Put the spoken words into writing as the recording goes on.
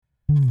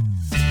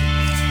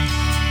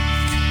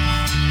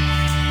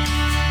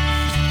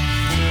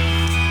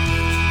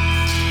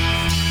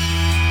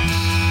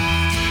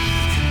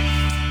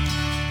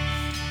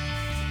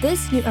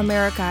This New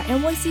America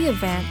NYC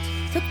event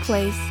took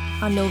place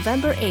on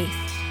November 8,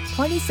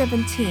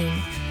 2017,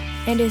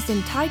 and is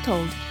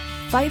entitled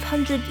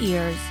 500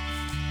 Years,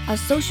 a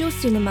social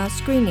cinema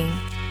screening.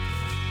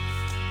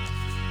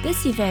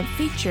 This event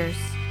features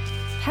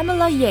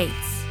Pamela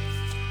Yates,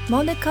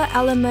 Monica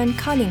Aleman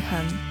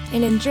Cunningham,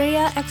 and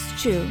Andrea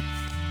Ixchíu.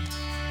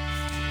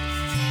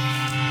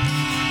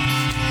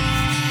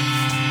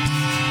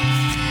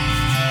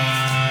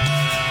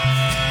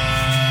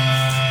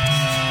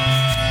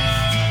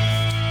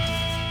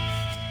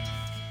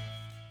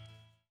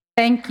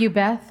 Thank you,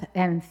 Beth,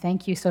 and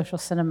thank you, Social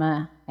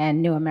Cinema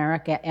and New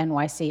America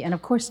NYC, and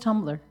of course,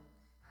 Tumblr.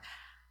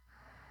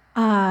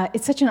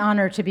 It's such an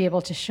honor to be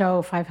able to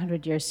show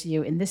 500 Years to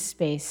you in this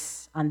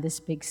space on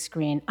this big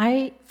screen.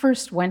 I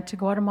first went to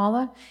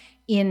Guatemala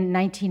in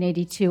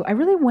 1982. I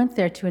really went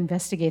there to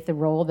investigate the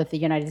role that the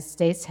United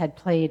States had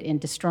played in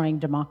destroying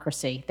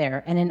democracy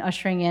there and in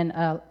ushering in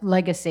a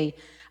legacy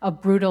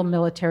of brutal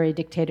military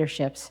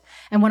dictatorships.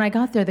 And when I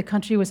got there, the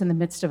country was in the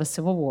midst of a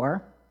civil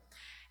war.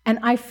 And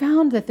I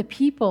found that the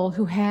people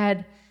who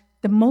had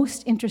the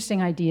most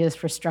interesting ideas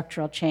for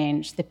structural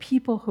change, the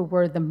people who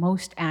were the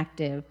most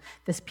active,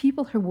 the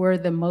people who were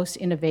the most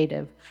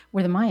innovative,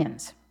 were the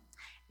Mayans.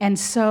 And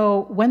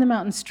so When the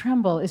Mountains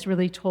Tremble is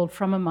really told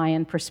from a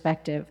Mayan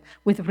perspective,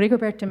 with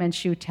Rigoberta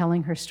Menchú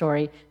telling her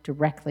story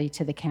directly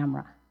to the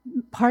camera.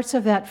 Parts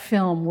of that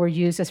film were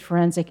used as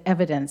forensic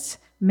evidence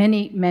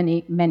many,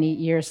 many, many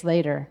years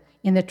later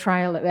in the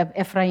trial of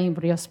Efraín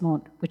Ríos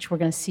Montt, which we're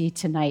going to see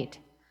tonight.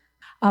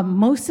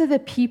 Most of the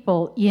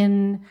people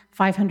in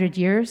 500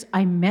 Years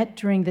I met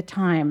during the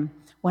time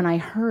when I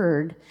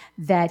heard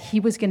that he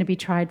was going to be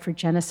tried for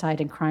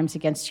genocide and crimes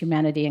against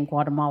humanity in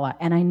Guatemala,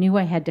 and I knew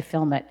I had to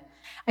film it.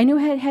 I knew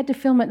I had to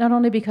film it not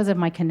only because of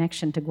my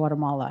connection to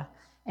Guatemala,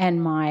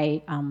 and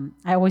I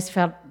always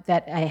felt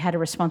that I had a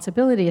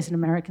responsibility as an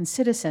American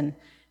citizen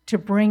to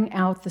bring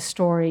out the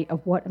story of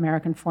what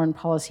American foreign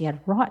policy had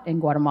wrought in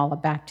Guatemala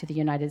back to the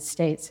United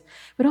States,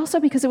 but also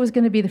because it was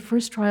going to be the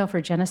first trial for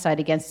genocide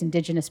against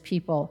indigenous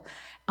people,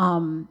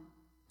 the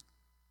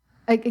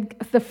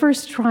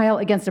first trial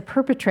against a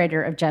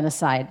perpetrator of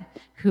genocide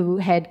who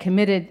had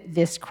committed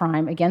this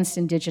crime against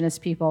indigenous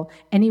people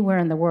anywhere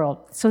in the world.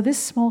 So this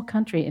small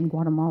country in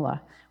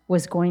Guatemala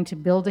was going to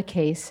build a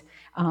case,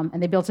 and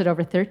they built it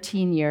over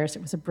 13 years.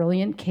 It was a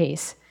brilliant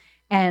case.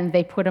 And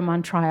they put him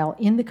on trial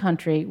in the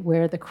country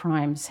where the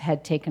crimes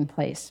had taken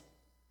place.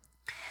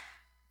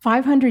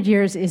 500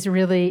 Years is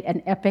really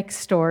an epic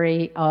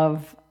story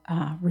of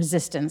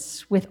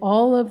resistance, with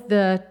all of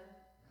the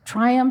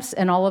triumphs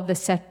and all of the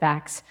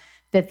setbacks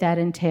that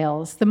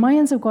entails. The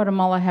Mayans of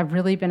Guatemala have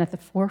really been at the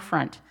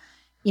forefront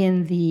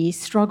in the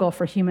struggle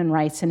for human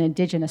rights and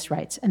indigenous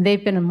rights, and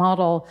they've been a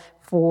model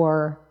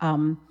for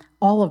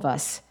all of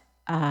us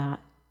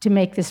to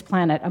make this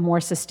planet a more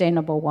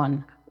sustainable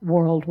one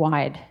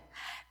worldwide.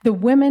 The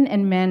women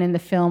and men in the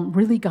film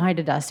really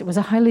guided us. It was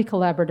a highly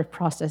collaborative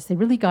process. They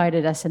really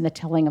guided us in the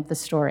telling of the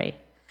story.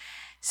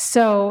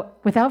 So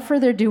without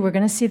further ado, we're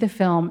going to see the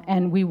film,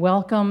 and we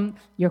welcome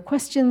your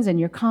questions and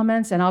your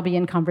comments, and I'll be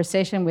in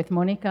conversation with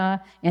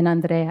Monica and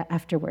Andrea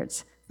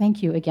afterwards.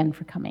 Thank you again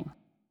for coming.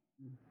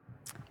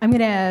 I'm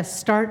going to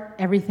start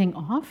everything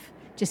off,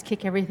 just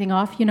kick everything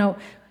off. You know,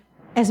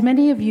 as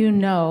many of you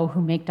know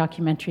who make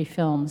documentary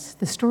films,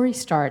 the story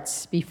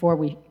starts before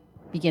we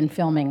begin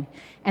filming,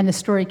 and the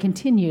story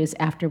continues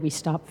after we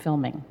stop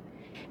filming.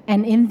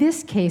 And in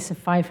this case of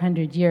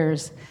 500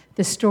 Years,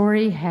 the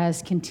story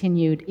has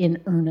continued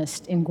in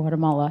earnest in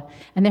Guatemala.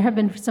 And there have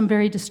been some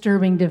very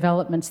disturbing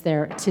developments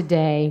there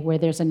today where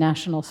there's a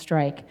national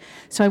strike.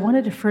 So I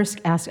wanted to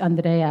first ask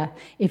Andrea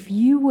if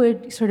you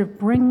would sort of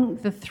bring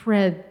the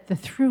thread, the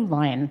through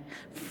line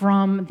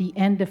from the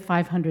end of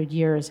 500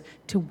 Years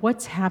to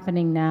what's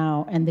happening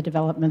now and the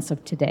developments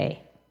of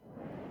today.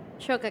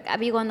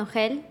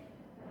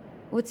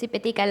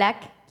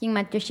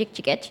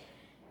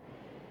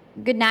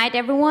 Good night,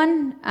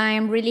 everyone.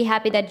 I'm really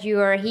happy that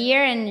you are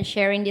here and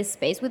sharing this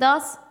space with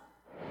us.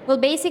 Well,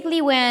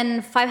 basically,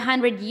 when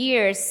 500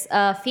 Years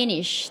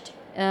finished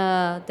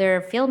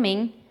their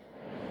filming,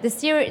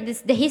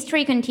 the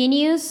history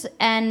continues,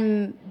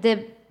 and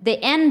the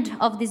end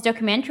of this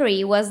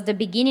documentary was the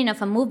beginning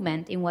of a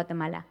movement in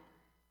Guatemala.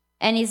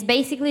 And it's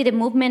basically the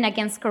movement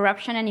against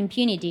corruption and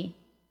impunity.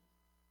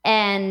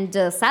 And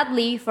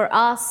sadly, for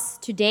us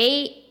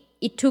today,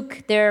 it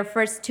took their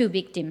first two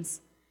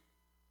victims.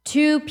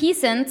 Two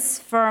peasants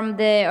from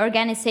the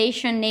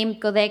organization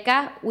named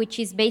Codeca, which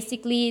is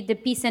basically the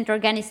peasant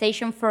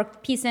organization for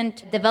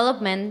peasant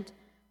development,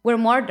 were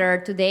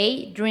murdered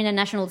today during a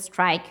national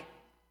strike.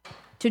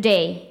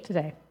 Today.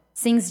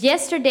 Since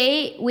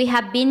yesterday, we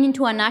have been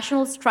into a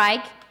national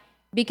strike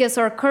because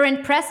our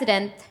current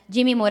president,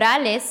 Jimmy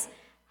Morales,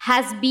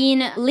 has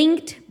been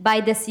linked by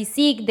the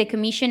CICIG, the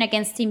Commission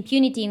Against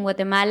Impunity in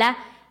Guatemala,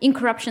 in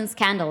corruption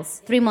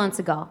scandals 3 months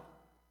ago.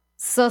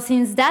 So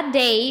since that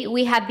day,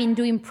 we have been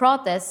doing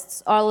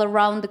protests all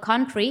around the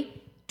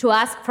country to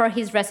ask for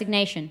his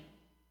resignation.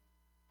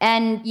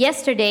 And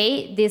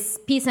yesterday, this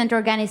peasant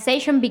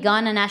organization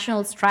began a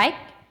national strike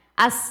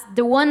as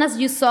the one as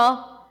you saw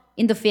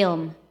in the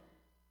film.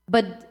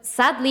 But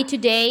sadly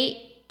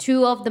today,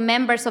 2 of the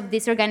members of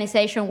this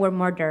organization were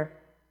murdered.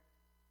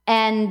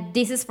 And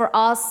this is for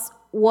us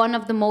one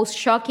of the most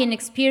shocking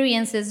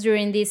experiences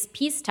during these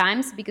peace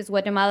times, because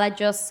Guatemala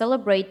just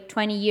celebrated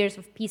 20 years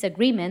of peace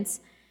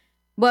agreements.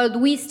 But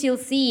we still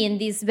see in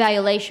these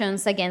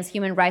violations against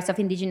human rights of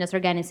indigenous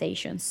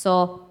organizations.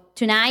 So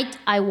tonight,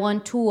 I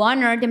want to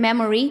honor the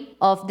memory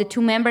of the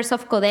 2 members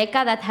of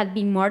Codeca that had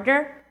been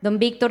murdered, Don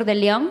Victor de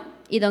León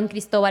y Don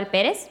Cristóbal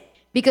Pérez,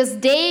 because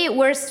they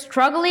were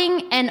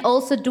struggling and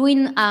also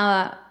doing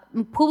a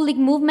public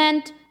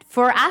movement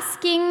for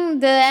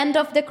asking the end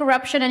of the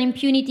corruption and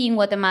impunity in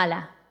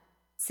Guatemala.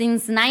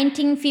 Since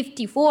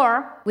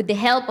 1954, with the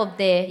help of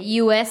the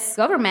US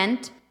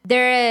government,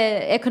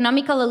 their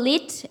economical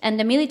elite and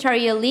the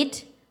military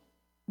elite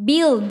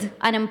built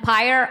an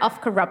empire of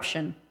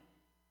corruption.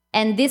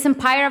 And this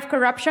empire of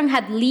corruption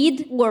had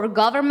led our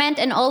government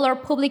and all our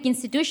public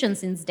institutions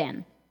since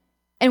then.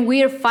 And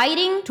we are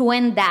fighting to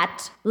end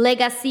that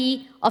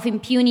legacy of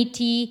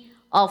impunity,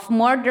 of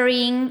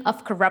murdering,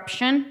 of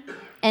corruption.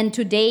 And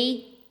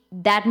today,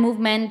 that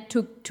movement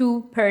took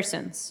 2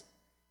 persons.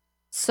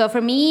 So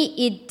for me,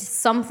 it's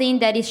something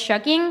that is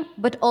shocking,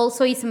 but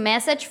also is a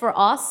message for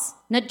us,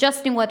 not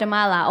just in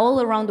Guatemala,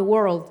 all around the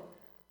world,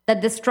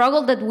 that the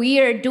struggle that we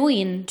are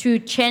doing to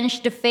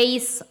change the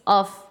face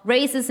of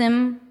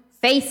racism,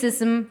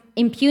 fascism,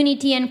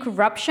 impunity, and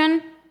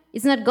corruption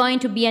is not going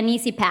to be an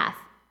easy path.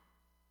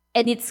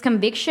 And it's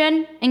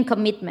conviction and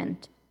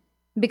commitment,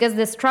 because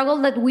the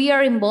struggle that we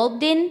are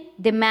involved in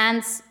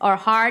demands our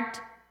heart,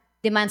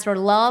 demands our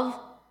love,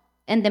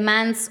 and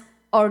demands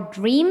our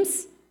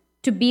dreams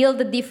to build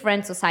a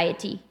different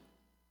society.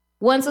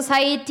 One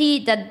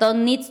society that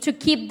don't need to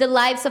keep the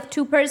lives of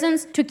 2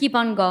 persons to keep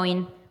on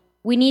going.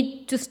 We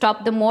need to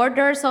stop the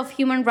murders of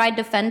human rights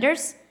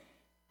defenders.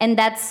 And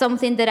that's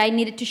something that I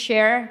needed to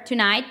share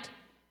tonight,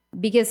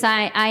 because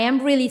I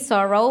am really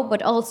sorrow,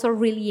 but also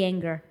really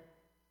anger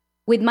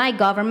with my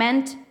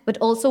government, but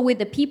also with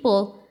the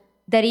people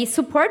that is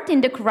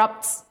supporting the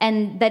corrupts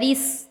and that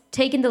is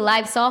taking the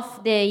lives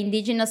of the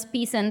indigenous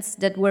peasants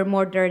that were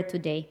murdered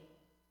today.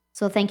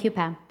 So thank you,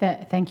 Pam.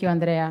 Thank you,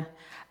 Andrea.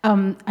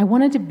 I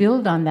wanted to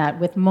build on that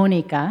with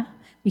Monica,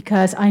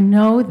 because I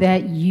know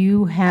that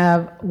you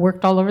have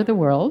worked all over the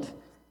world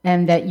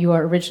and that you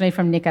are originally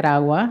from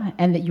Nicaragua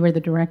and that you are the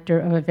director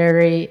of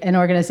an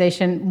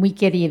organization, Muy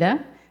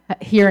Querida,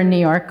 here in New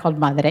York called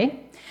Madre.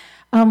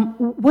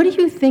 What do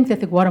you think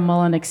that the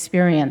Guatemalan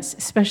experience,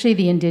 especially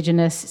the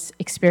indigenous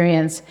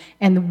experience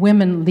and the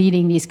women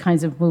leading these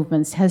kinds of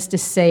movements, has to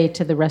say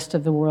to the rest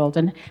of the world?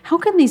 And how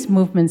can these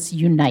movements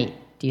unite,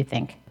 do you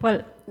think?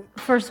 Well,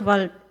 first of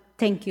all,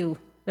 thank you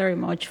very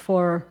much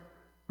for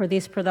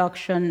this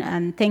production,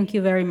 and thank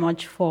you very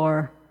much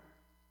for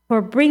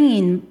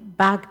bringing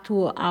back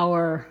to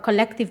our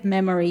collective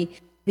memory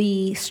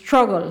the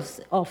struggles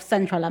of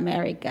Central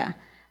America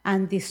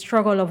and the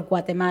struggle of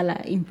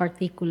Guatemala in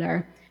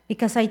particular.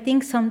 Because I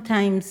think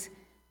sometimes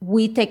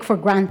we take for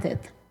granted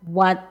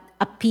what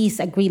a peace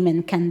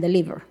agreement can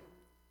deliver.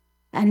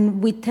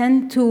 And we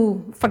tend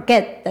to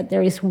forget that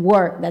there is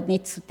work that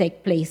needs to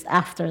take place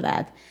after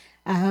that.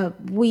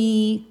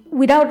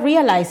 Without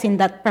realizing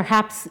that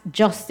perhaps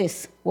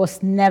justice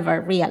was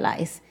never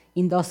realized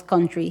in those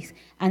countries.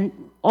 And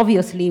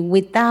obviously,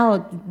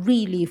 without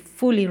really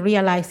fully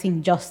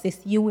realizing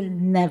justice, you will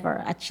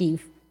never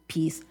achieve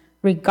peace,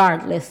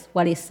 regardless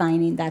what is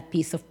signed in that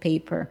piece of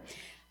paper.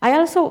 I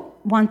also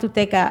want to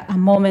take a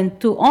moment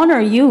to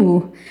honor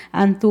you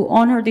and to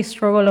honor the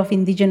struggle of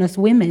indigenous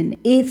women.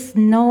 It's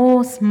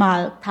no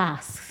small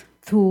task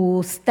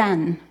to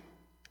stand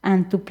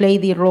and to play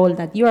the role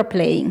that you are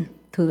playing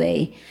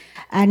today.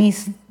 And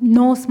it's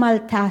no small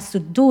task to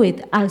do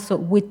it also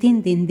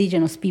within the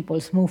indigenous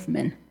people's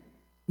movement.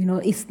 You know,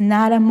 it's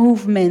not a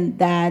movement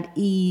that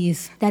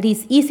is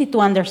easy to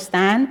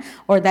understand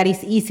or that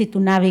is easy to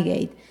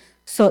navigate.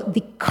 So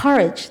the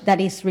courage that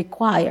is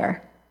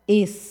required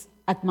is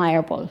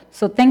admirable.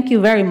 So thank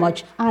you very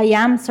much. I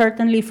am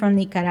certainly from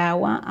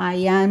Nicaragua. I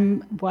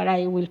am what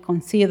I will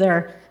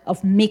consider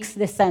of mixed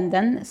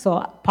descendant. So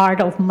part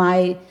of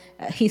my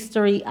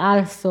history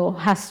also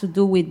has to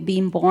do with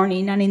being born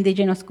in an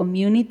indigenous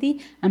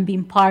community and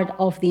being part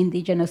of the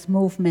indigenous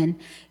movement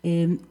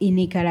in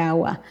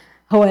Nicaragua.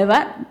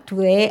 However,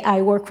 today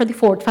I work for the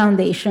Ford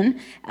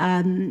Foundation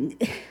on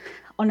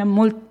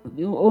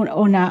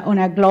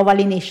a global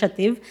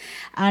initiative,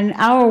 and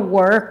our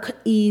work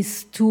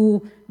is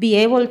to be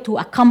able to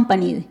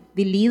accompany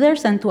the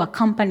leaders and to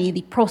accompany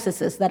the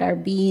processes that are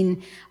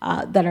being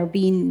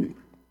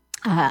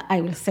I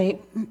will say,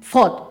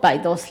 fought by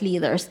those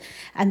leaders.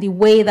 And the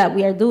way that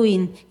we are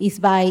doing is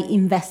by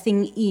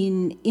investing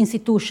in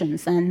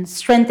institutions and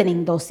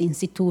strengthening those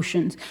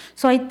institutions.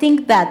 So I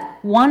think that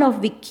one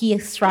of the key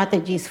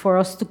strategies for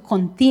us to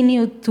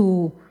continue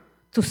to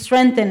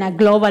strengthen a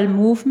global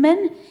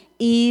movement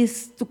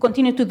is to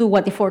continue to do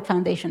what the Ford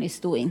Foundation is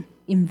doing,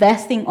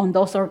 investing on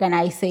those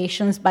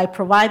organizations by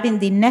providing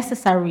the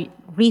necessary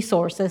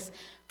resources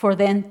for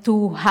them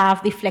to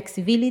have the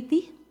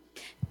flexibility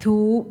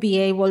to be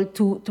able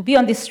to be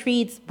on the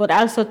streets, but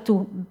also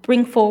to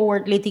bring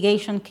forward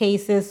litigation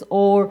cases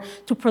or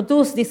to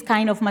produce this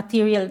kind of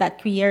material that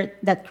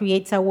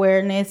creates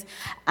awareness,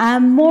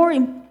 and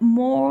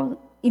more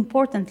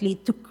importantly,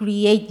 to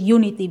create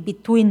unity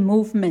between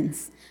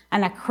movements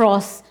and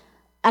across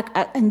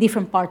in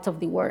different parts of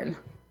the world.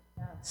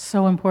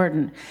 So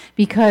important,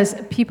 because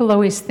people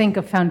always think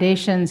of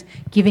foundations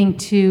giving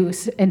to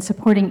and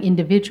supporting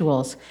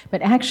individuals,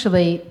 but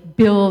actually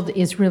BUILD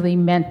is really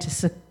meant to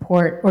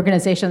support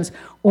organizations,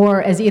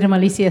 or as Irma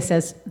Alicia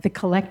says, the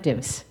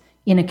collectives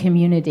in a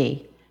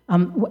community.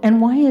 And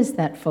why is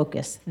that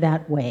focus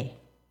that way?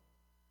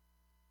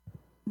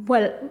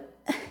 Well,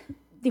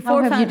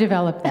 how have you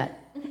developed that?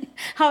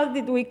 How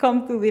did we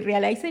come to the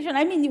realization?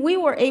 I mean, we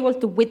were able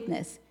to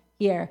witness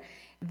here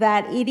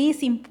that it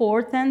is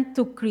important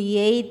to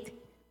create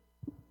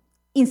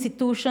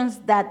institutions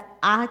that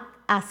act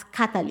as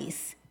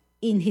catalysts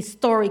in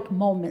historic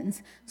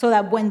moments, so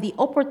that when the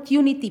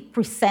opportunity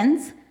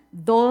presents,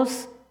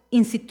 those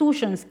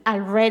institutions are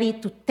ready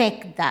to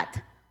take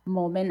that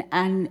moment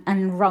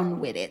and run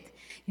with it.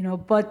 You know,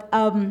 but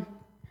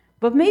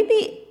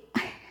maybe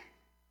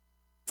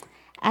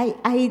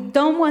I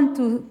don't want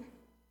to.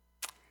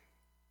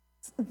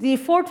 The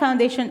Ford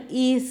Foundation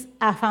is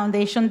a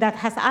foundation that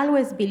has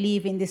always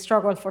believed in the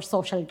struggle for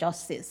social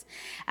justice.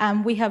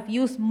 We have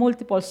used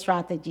multiple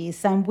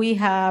strategies, and we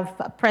have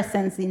a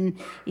presence in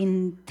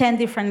 10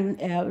 different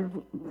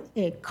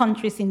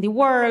countries in the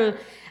world,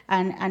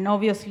 and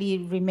obviously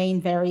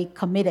remain very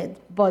committed.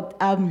 But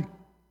I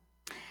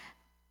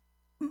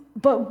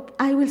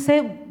will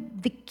say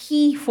the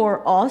key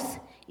for us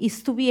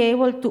is to be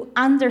able to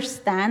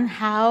understand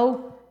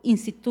how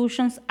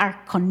institutions are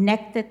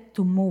connected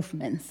to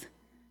movements.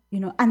 You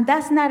know, and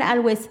that's not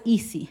always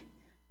easy,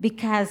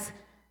 because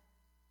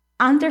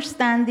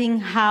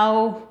understanding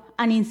how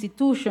an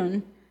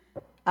institution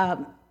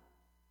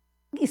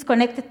is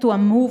connected to a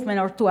movement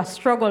or to a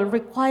struggle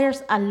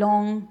requires a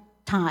long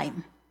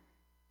time.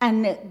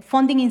 And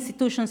funding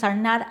institutions are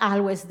not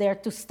always there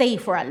to stay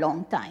for a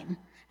long time.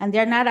 And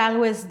they're not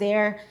always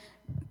there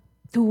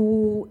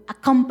to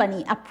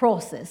accompany a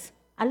process.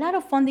 A lot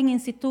of funding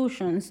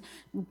institutions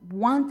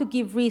want to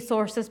give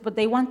resources, but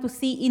they want to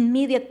see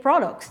immediate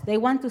products. They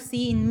want to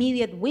see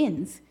immediate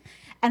wins,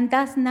 and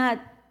that's not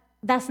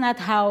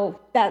how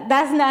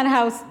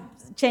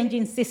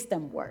changing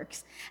system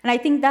works. And I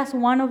think that's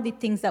one of the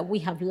things that we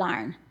have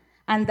learned,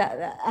 and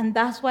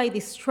that's why the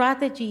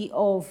strategy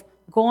of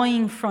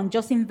going from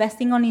just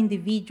investing on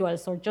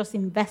individuals or just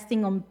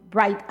investing on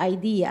bright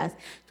ideas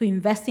to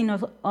investing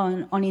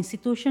on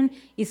institutions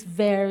is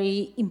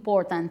very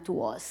important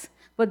to us.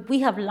 But we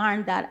have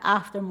learned that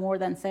after more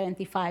than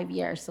 75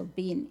 years of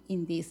being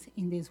in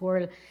this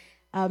world.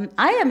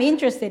 I am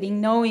interested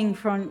in knowing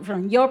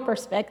from your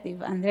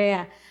perspective,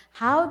 Andrea,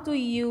 how do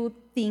you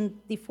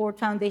think the Ford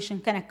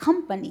Foundation can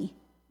accompany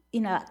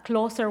in a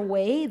closer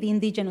way the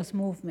indigenous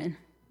movement?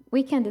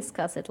 We can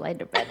discuss it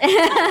later, but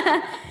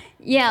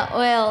yeah,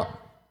 well,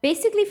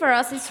 basically for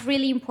us it's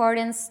really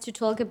important to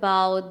talk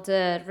about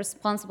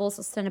responsible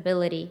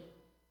sustainability.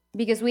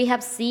 Because we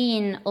have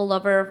seen all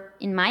over,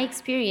 in my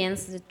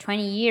experience, the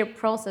 20-year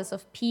process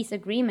of peace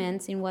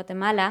agreements in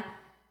Guatemala,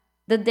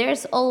 that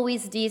there's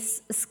always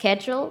this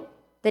schedule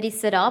that is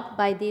set up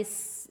by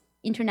these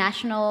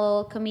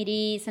international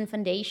committees and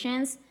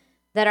foundations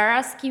that are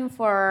asking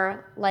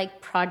for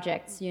like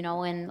projects, you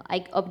know, and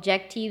like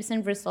objectives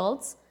and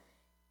results.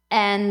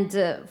 And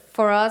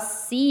for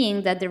us,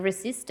 seeing that the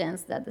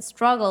resistance, that the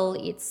struggle,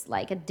 it's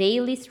like a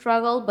daily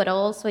struggle, but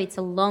also it's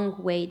a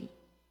long way.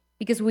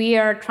 Because we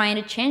are trying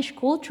to change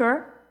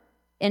culture,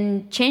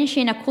 and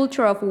changing a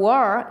culture of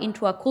war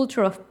into a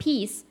culture of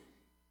peace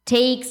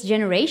takes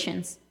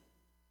generations.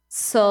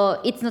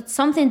 So it's not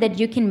something that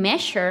you can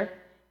measure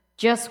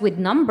just with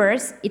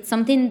numbers. It's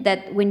something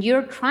that when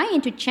you're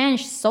trying to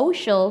change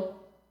social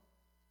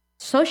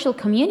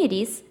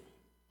communities,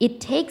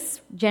 it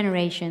takes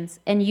generations,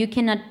 and you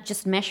cannot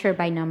just measure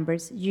by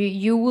numbers.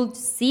 You will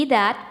see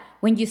that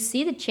when you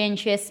see the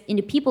changes in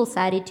the people's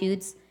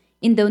attitudes,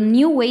 in the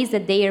new ways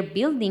that they are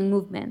building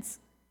movements,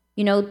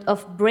 you know,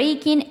 of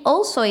breaking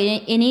also,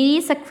 and it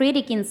is a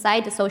critic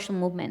inside the social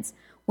movements,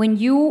 when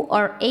you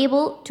are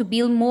able to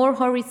build more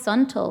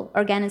horizontal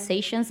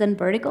organizations than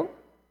vertical,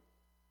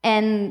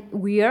 and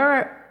we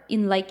are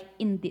in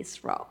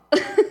this row,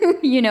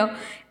 you know,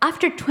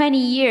 after 20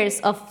 years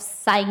of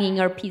signing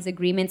our peace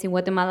agreements in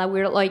Guatemala,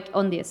 we're like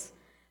on this.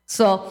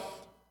 So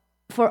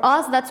for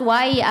us, that's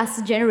why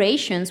as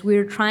generations,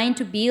 we're trying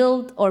to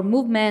build our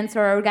movements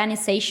or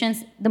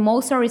organizations the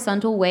most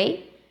horizontal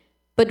way.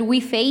 But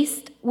we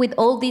faced with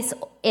all these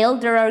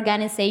elder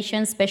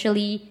organizations,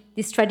 especially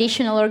these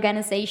traditional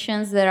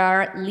organizations that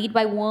are led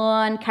by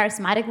one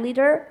charismatic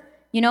leader,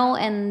 you know,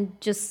 and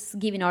just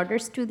giving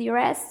orders to the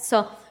rest.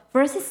 So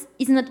for us,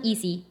 it's not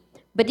easy,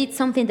 but it's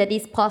something that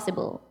is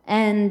possible.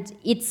 And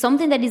it's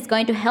something that is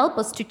going to help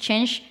us to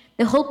change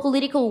the whole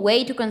political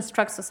way to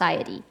construct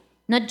society.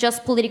 Not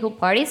just political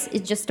parties,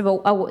 it's just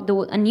about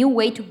a new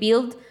way to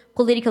build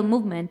political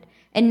movement.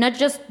 and not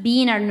just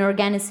being an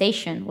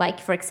organization, like,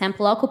 for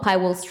example, Occupy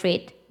Wall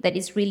Street, that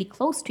is really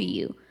close to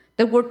you,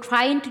 that we're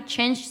trying to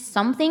change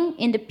something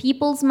in the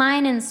people's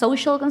mind and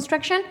social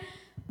construction,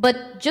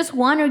 but just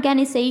one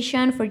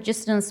organization for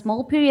just a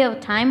small period of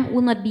time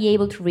will not be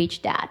able to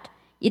reach that.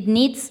 It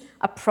needs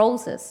a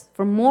process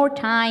for more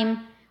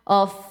time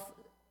of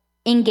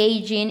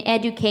engaging,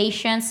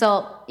 education,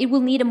 so it will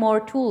need more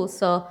tools.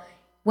 So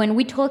when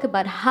we talk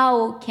about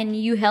how can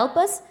you help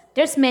us,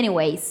 there's many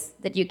ways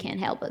that you can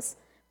help us.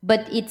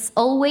 But it's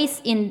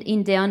always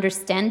in the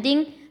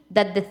understanding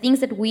that the things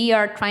that we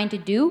are trying to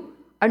do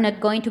are not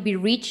going to be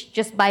reached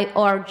just by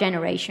our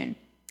generation.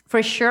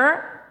 For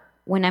sure,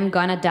 when I'm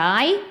gonna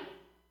die,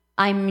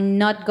 I'm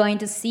not going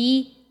to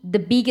see the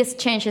biggest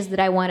changes that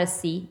I want to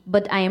see,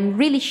 but I am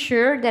really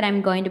sure that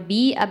I'm going to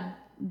be a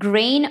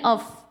grain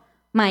of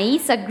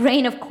maize, a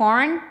grain of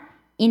corn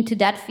into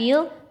that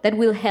field that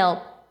will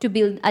help to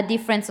build a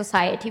different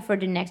society for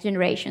the next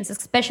generations,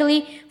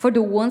 especially for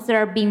the ones that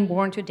are being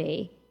born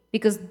today,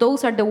 because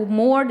those are the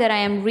more that I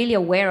am really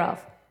aware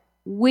of.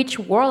 Which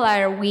world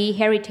are we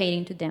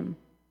heritating to them?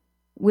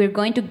 We're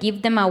going to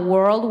give them a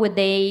world where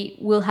they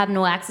will have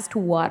no access to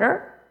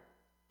water,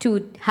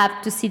 to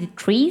have to see the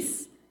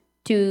trees,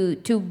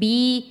 to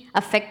be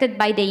affected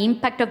by the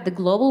impact of the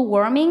global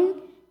warming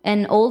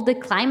and all the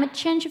climate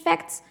change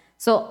effects.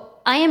 So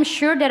I am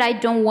sure that I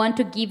don't want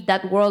to give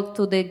that world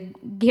to the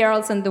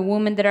girls and the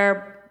women that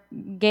are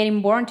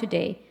getting born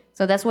today.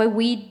 So that's why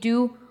we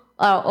do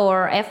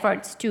our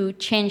efforts to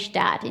change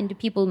that in the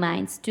people's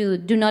minds, to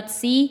do not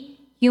see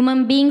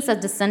human beings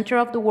as the center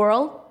of the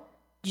world,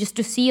 just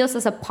to see us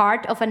as a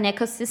part of an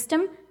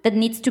ecosystem that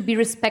needs to be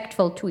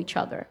respectful to each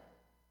other.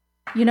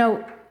 You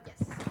know,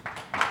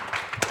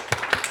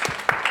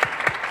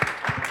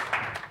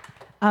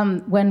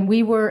 when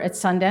we were at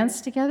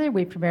Sundance together,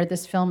 we premiered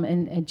this film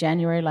in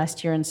January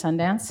last year in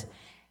Sundance,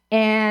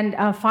 and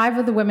 5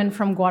 of the women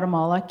from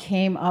Guatemala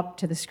came up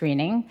to the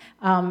screening,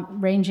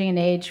 ranging in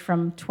age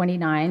from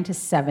 29 to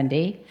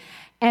 70.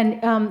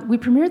 And we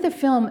premiered the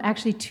film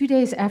actually 2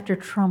 days after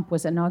Trump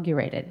was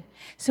inaugurated.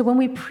 So when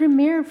we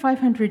premiered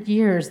 500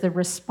 Years, the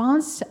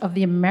response of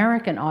the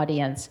American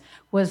audience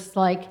was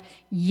like,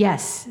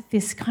 yes,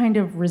 this kind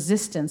of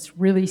resistance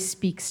really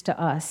speaks to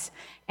us.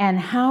 And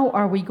how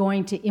are we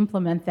going to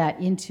implement that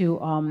into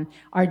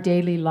our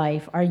daily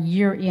life, our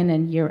year in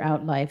and year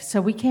out life?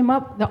 So we came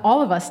up,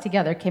 all of us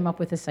together came up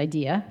with this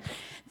idea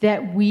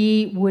that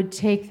we would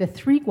take the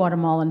 3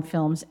 Guatemalan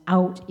films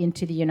out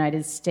into the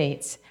United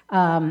States,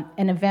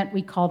 an event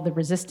we called the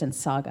Resistance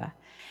Saga.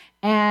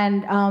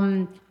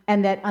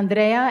 And that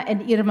Andrea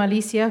and Irma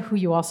Alicia, who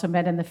you also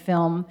met in the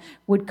film,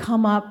 would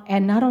come up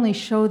and not only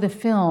show the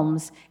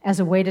films as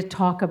a way to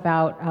talk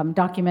about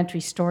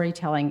documentary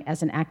storytelling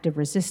as an act of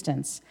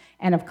resistance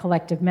and of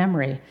collective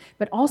memory,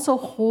 but also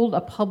hold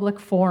a public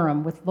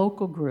forum with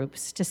local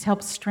groups to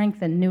help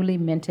strengthen newly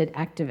minted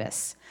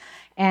activists.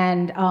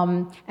 And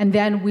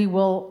then we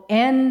will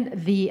end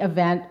the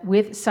event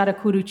with Sara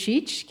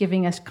Kurucic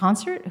giving us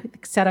concert.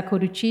 Sara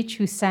Kurucic,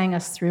 who sang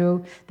us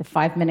through the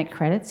 5-minute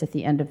credits at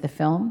the end of the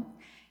film.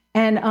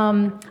 And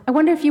I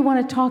wonder if you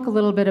want to talk a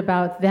little bit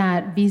about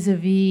that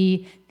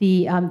vis-a-vis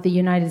the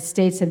United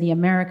States and the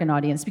American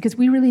audience, because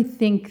we really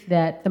think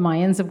that the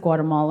Mayans of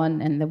Guatemala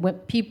and the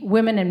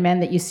women and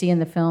men that you see in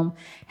the film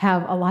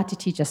have a lot to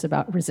teach us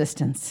about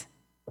resistance.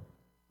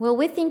 Well,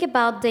 we think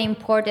about the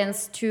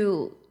importance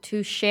to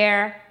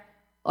share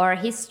our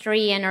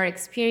history and our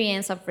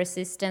experience of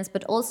resistance,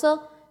 but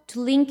also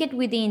to link it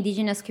with the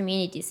indigenous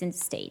communities in the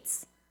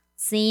States.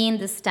 Seeing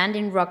the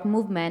Standing Rock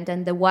movement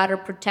and the water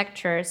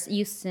protectors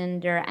using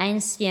their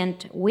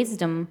ancient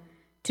wisdom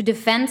to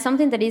defend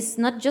something that is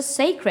not just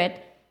sacred,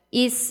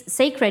 is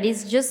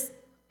just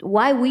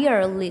why we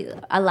are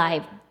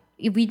alive.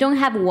 If we don't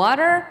have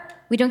water,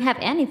 we don't have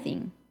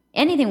anything.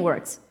 Anything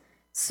works.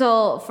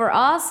 So for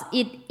us,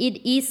 it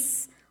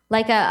is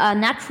like a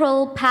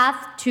natural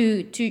path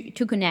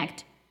to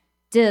connect.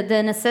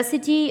 The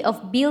necessity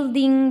of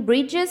building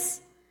bridges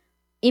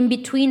in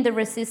between the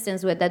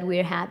resistance that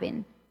we're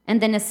having. And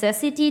the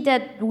necessity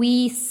that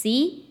we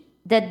see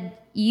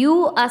that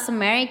you as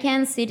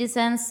American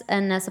citizens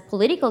and as a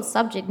political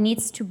subject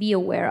needs to be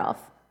aware of.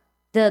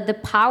 The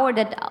power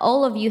that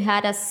all of you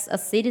had as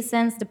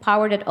citizens, the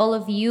power that all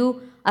of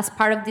you as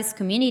part of this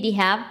community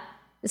have,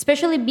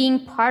 especially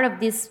being part of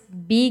this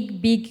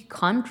big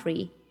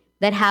country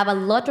that have a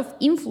lot of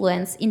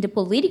influence in the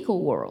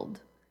political world.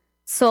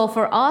 So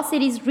for us,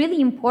 it is really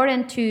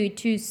important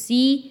to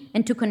see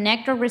and to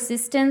connect our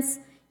resistance,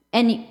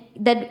 and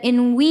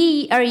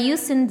we are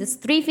using these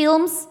 3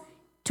 films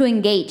to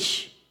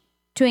engage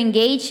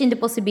in the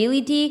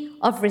possibility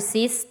of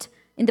resist,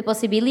 in the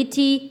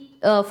possibility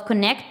of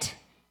connect,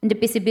 in the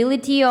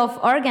possibility of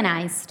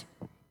organized.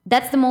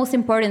 That's the most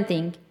important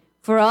thing.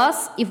 For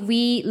us, if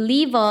we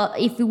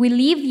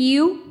leave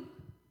you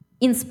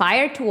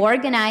inspired to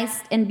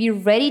organize and be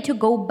ready to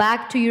go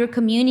back to your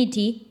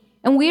community,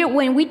 and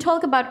when we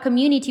talk about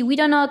community, we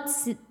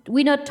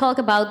don't talk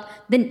about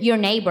your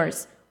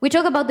neighbors. We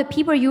talk about the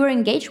people you are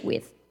engaged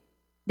with.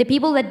 the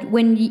people that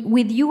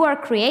with you are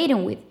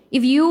creating with.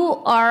 If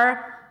you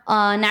are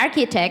an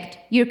architect,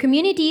 your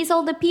community is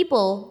all the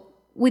people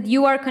with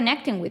you are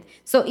connecting with.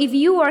 So if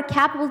you are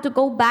capable to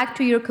go back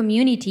to your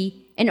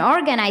community and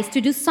organize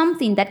to do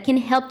something that can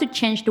help to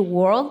change the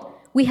world,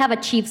 we have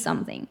achieved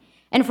something.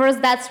 And for us,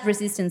 that's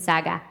Resistance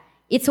Saga.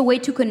 It's a way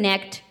to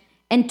connect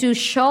and to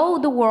show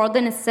the world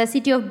the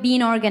necessity of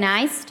being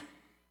organized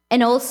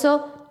and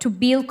also to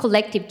build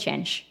collective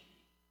change.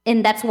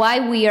 And that's why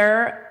we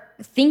are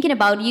thinking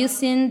about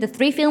using the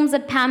 3 films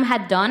that Pam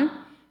had done,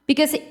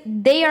 because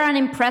they are an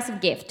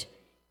impressive gift.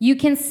 You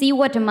can see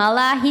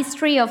Guatemala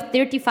history of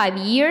 35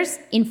 years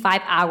in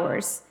 5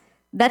 hours.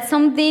 That's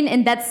something,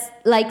 and that's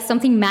like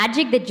something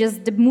magic that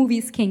just the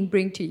movies can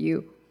bring to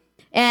you.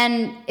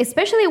 And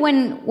especially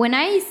when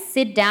I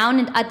sit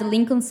down at the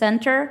Lincoln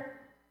Center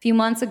a few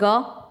months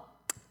ago,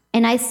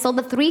 and I saw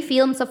the 3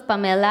 films of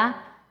Pamela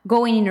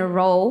going in a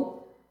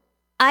row,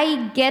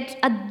 I get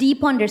a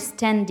deep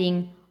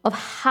understanding of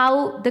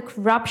how the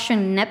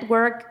corruption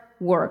network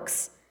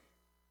works,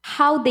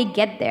 how they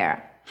get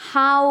there,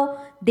 how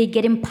they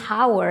get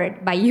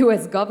empowered by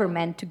US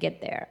government to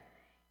get there.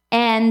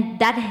 And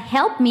that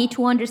helped me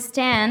to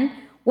understand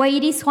why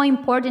it is so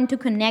important to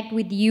connect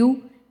with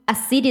you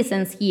as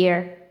citizens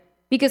here.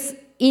 Because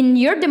in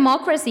your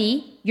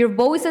democracy, your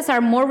voices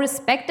are more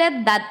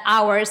respected than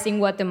ours in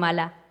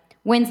Guatemala.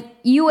 When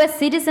US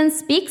citizens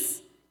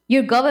speaks,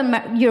 your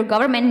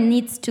government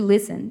needs to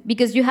listen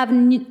because you have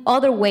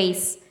other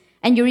ways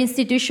and your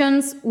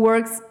institutions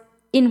works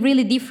in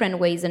really different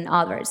ways than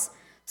others.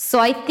 So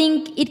I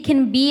think it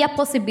can be a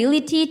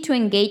possibility to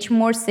engage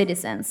more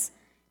citizens,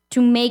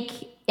 to make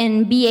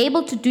and be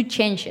able to do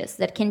changes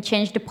that can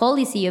change the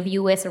policy of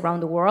US around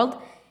the world.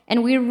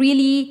 And we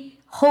really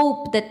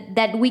hope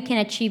that we can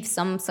achieve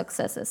some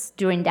successes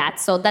during that.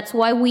 So that's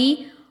why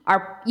we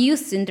are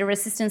using the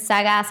Resistance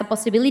Saga as a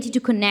possibility to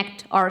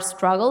connect our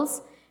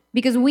struggles,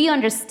 because we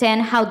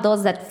understand how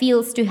does that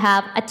feels to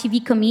have a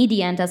TV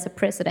comedian as a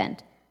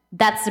president.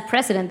 That's the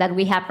president that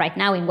we have right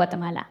now in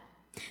Guatemala.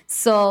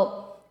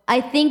 So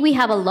I think we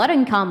have a lot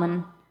in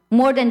common,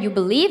 more than you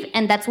believe,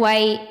 and that's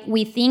why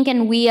we think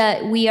and we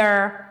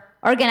are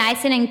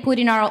organizing and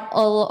putting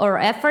all our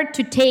effort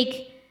to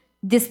take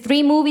these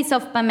 3 movies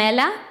of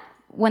Pamela,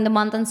 When the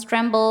Mountains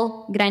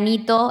Tremble,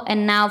 Granito,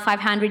 and now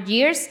 500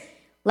 Years,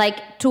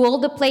 like to all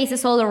the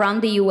places all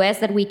around the US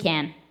that we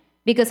can.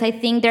 Because I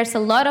think there's a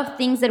lot of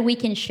things that we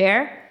can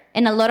share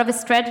and a lot of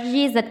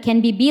strategies that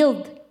can be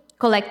built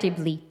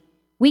collectively.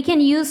 We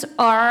can use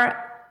our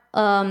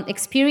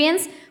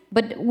experience,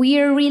 but we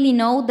really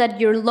know that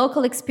your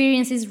local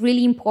experience is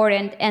really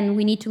important and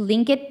we need to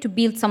link it to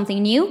build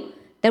something new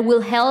that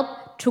will help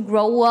to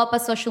grow up a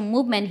social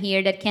movement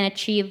here that can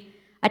achieve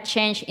a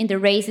change in the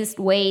racist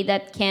way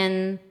that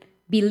can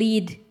be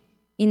lead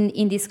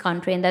in this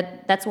country. And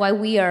that's why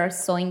we are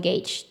so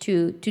engaged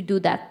to do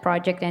that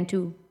project and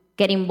to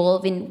get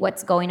involved in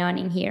what's going on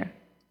in here.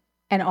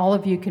 And all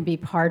of you can be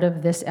part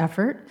of this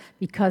effort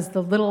because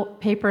the little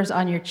papers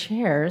on your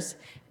chairs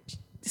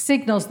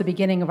signals the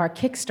beginning of our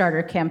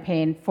Kickstarter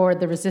campaign for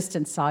the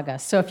Resistance Saga.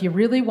 So if you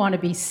really want to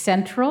be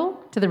central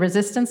to the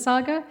Resistance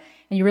Saga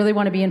and you really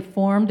want to be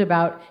informed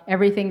about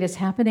everything that's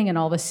happening in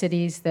all the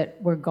cities that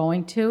we're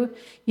going to,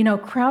 you know,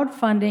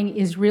 crowdfunding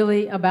is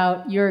really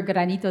about your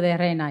granito de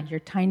arena, your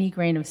tiny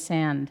grain of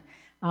sand.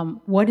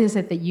 What is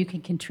it that you can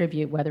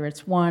contribute, whether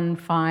it's 1,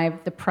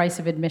 5, the price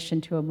of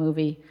admission to a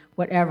movie,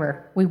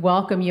 whatever. We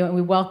welcome you, and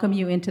we welcome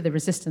you into the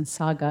Resistance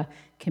Saga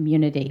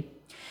community.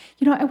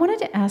 You know, I wanted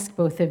to ask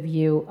both of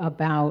you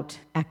about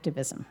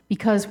activism,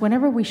 because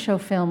whenever we show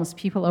films,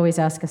 people always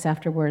ask us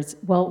afterwards,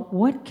 well,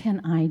 what can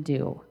I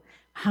do?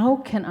 How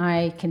can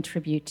I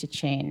contribute to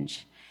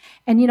change?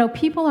 And, you know,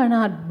 people are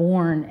not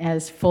born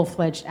as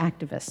full-fledged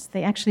activists.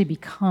 They actually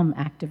become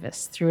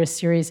activists through a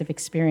series of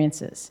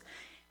experiences.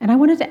 And I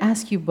wanted to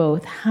ask you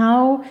both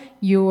how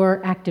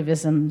your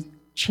activism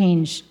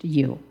changed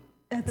you.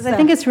 Because I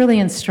think it's really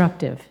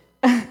instructive.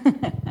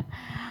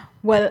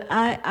 Well,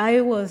 I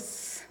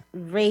was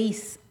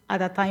raised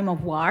at a time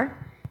of war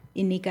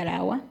in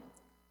Nicaragua,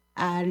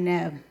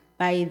 and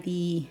by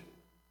the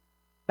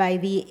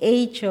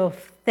age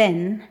of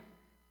 10,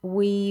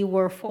 we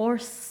were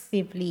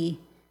forcibly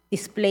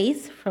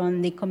displaced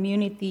from the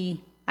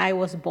community I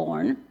was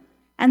born.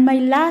 And my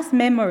last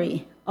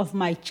memory of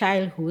my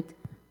childhood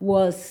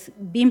was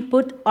being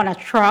put on a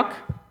truck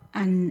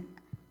and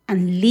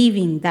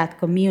leaving that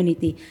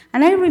community.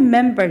 And I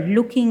remember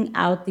looking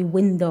out the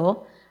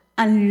window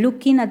and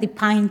looking at the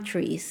pine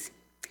trees.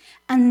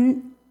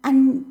 And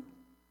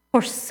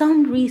for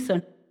some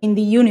reason in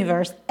the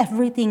universe,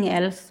 everything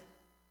else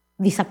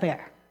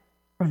disappeared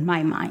from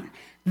my mind.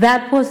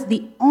 That was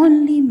the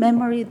only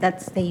memory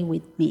that stayed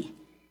with me,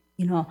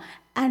 you know.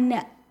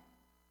 And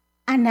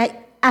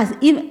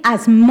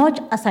as much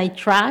as I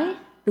try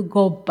to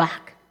go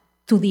back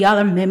to the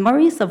other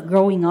memories of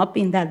growing up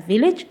in that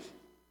village,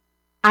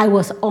 I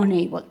was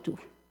unable to.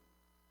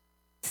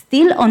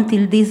 Still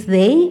until this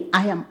day,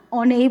 I am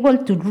unable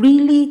to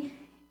really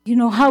you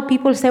know, how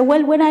people say,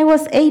 well, when I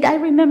was 8, I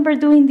remember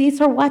doing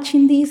this or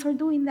watching this or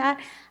doing that.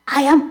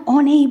 I am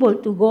unable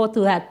to go to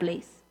that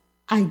place.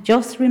 I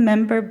just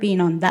remember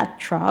being on that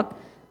truck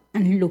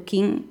and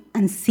looking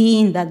and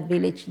seeing that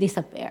village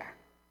disappear.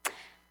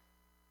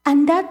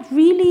 And that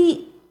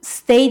really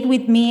stayed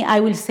with me, I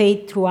will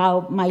say,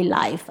 throughout my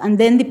life. And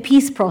then the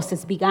peace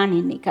process began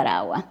in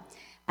Nicaragua.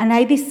 And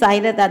I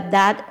decided at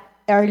that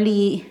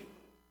early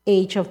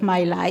age of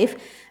my life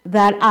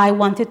that I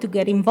wanted to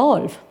get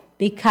involved,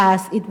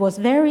 because it was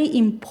very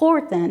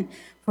important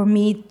for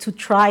me to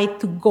try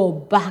to go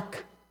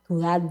back to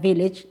that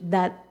village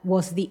that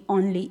was the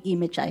only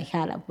image I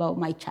had about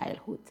my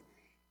childhood.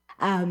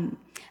 And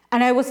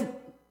I was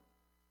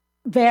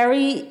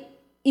very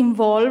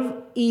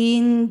involved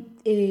in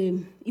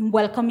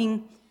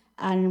welcoming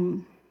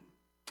and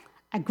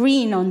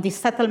agreeing on the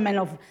settlement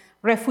of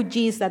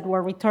refugees that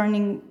were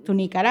returning to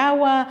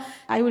Nicaragua,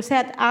 I will say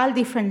at all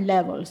different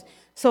levels.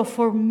 So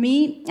for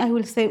me, I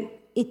will say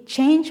it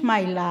changed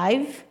my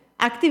life,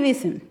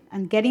 activism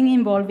and getting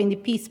involved in the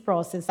peace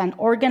process and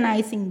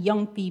organizing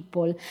young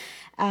people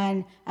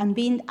and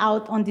being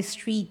out on the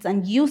streets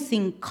and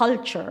using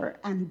culture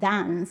and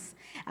dance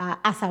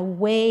as a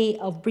way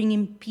of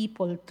bringing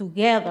people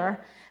together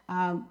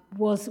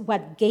was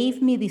what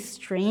gave me the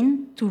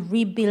strength to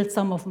rebuild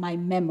some of my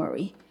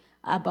memory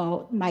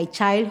about my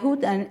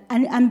childhood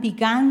and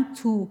began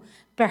to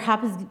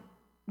perhaps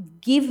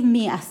give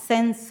me a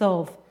sense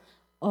of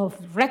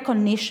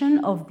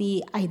recognition of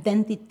the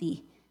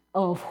identity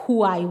of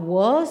who I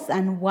was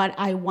and what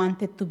I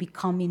wanted to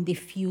become in the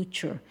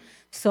future.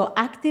 So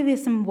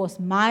activism was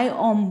my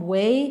own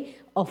way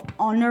of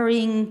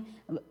honoring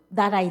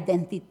that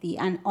identity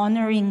and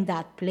honoring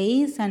that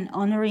place and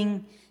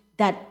honoring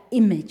that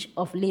image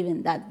of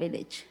living that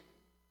village.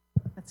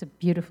 That's a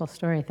beautiful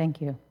story. Thank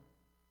you.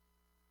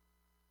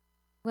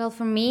 Well,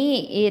 for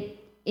me,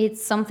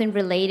 it's something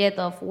related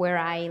of where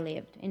I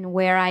lived and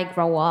where I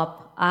grew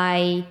up.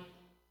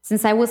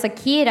 Since I was a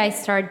kid, I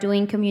started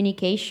doing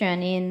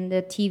communication in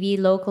the TV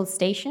local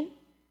station.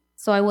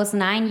 So I was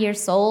 9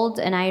 years old,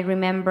 and I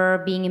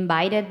remember being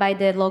invited by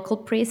the local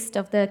priest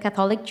of the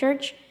Catholic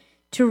Church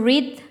to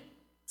read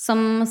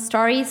some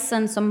stories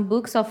and some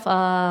books of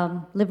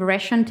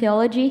liberation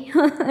theology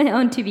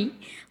on TV,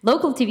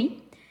 local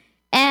TV.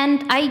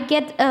 And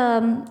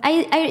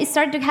I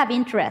started to have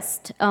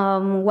interest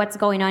what's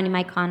going on in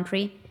my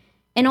country.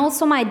 And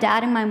also my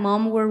dad and my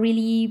mom were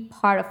really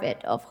part of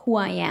it, of who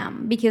I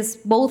am, because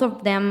both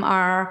of them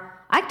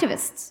are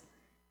activists.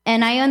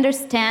 And I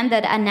understand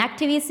that an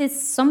activist is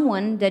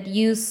someone that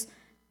uses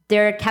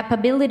their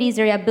capabilities,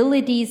 their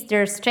abilities,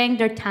 their strength,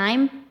 their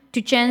time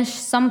to change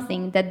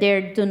something that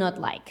they do not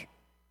like.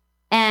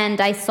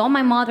 And I saw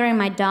my mother and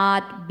my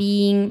dad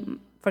being,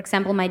 for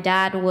example, my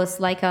dad was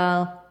like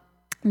a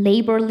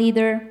labor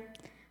leader.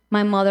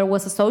 My mother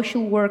was a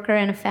social worker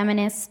and a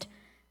feminist.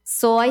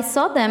 So I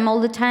saw them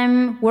all the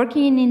time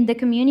working in the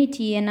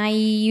community, and I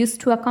used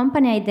to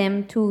accompany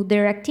them to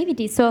their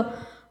activities. So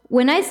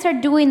when I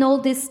started doing all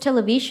this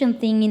television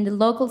thing in the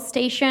local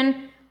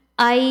station,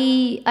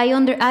 I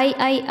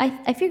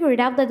figured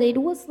out that it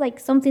was like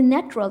something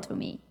natural to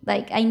me.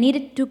 Like I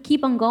needed to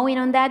keep on going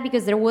on that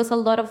because there was a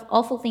lot of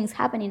awful things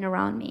happening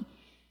around me.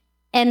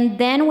 And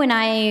then when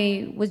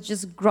I was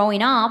just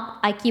growing up,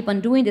 I keep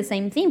on doing the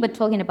same thing, but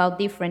talking about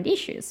different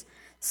issues.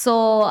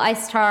 So I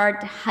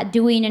start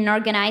doing and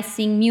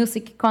organizing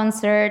music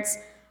concerts.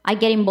 I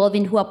get involved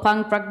into a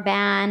punk rock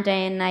band,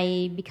 and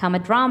I become a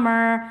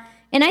drummer.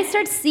 And I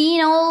start seeing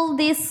all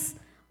these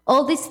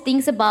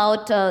things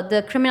about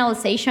the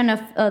criminalization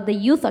of the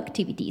youth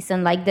activities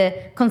and like the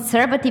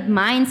conservative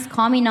minds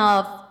coming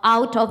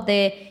out of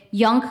the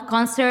young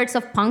concerts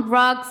of punk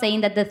rock, saying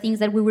that the things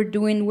that we were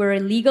doing were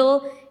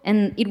illegal,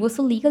 and it was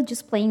illegal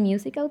just playing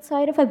music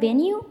outside of a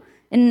venue.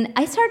 And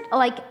I started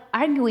like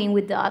arguing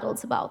with the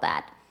adults about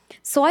that.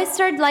 So I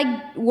started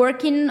like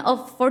working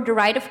for the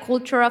right of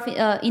culture of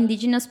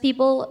indigenous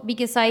people,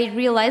 because I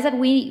realized that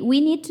we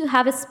need to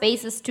have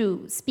spaces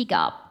to speak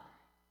up.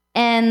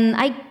 And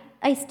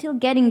I still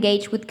get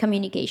engaged with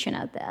communication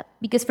at that,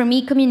 because for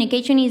me,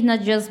 communication is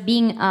not just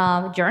being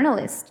a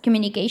journalist.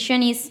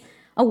 Communication is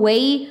a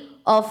way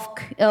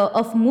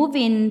of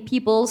moving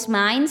people's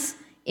minds,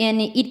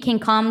 and it can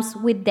come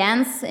with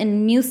dance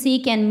and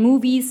music and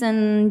movies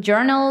and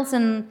journals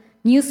and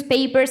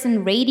newspapers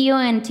and radio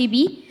and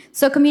TV.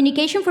 So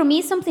communication for me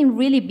is something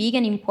really big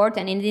and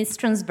important, and it's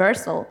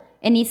transversal,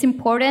 and it's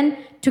important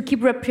to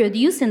keep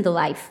reproducing the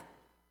life.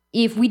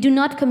 If we do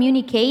not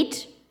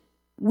communicate,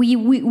 we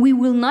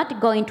will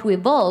not going to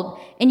evolve.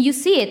 And you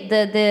see it,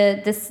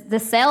 the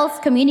cells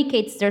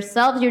communicates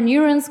themselves, your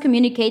neurons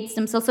communicates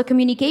themselves. So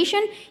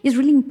communication is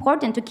really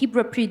important to keep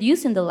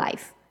reproducing the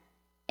life.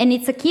 And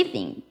it's a key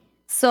thing.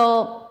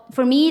 So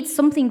for me, it's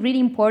something really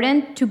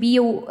important to be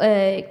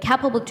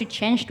capable to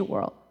change the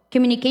world.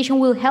 Communication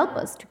will help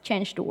us to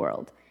change the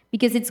world,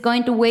 because it's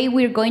going to way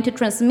we're going to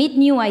transmit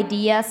new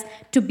ideas,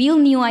 to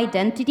build new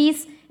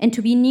identities, and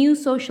to be new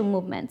social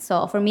movements.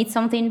 So for me, it's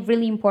something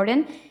really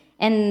important.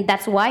 And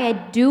that's why I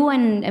do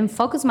and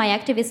focus my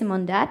activism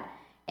on that.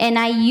 And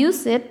I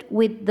use it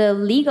with the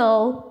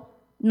legal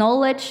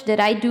knowledge that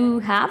I do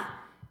have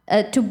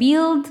to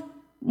build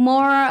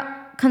more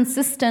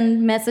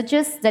consistent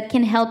messages that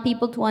can help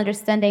people to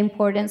understand the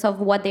importance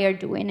of what they are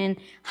doing and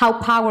how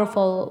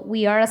powerful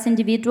we are as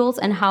individuals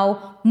and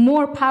how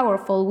more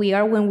powerful we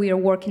are when we are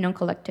working on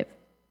collective.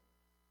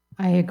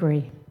 I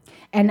agree.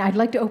 And I'd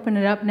like to open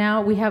it up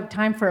now. We have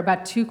time for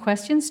about 2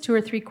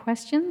 or 3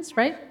 questions,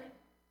 right?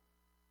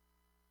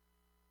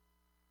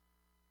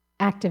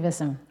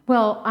 Activism.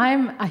 Well,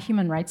 I'm a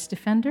human rights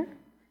defender,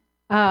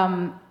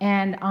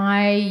 and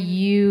I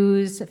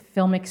use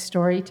filmic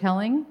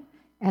storytelling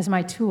as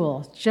my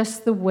tool,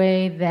 just the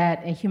way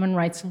that a human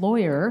rights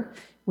lawyer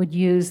would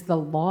use the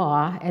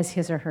law as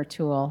his or her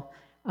tool.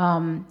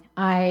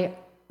 I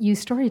use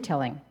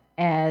storytelling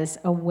as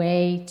a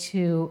way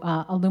to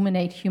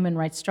illuminate human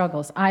rights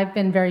struggles. I've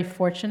been very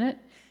fortunate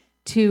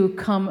to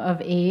come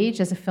of age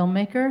as a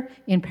filmmaker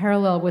in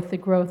parallel with the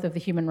growth of the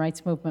human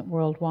rights movement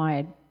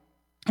worldwide.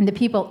 And the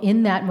people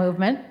in that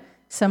movement,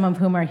 some of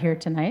whom are here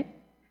tonight,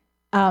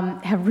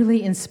 have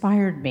really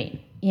inspired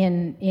me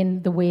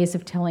in the ways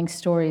of telling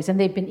stories, and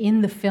they've been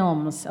in the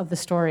films of the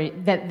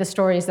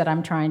stories that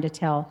I'm trying to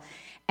tell.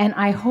 And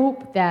I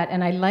hope that,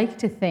 and I like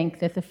to think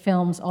that the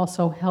films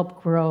also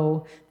help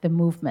grow the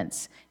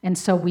movements, and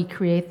so we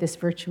create this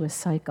virtuous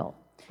cycle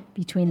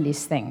between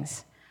these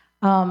things.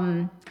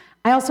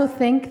 I also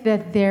think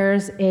that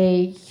there's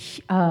a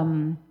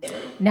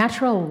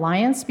natural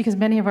alliance, because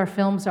many of our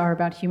films are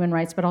about human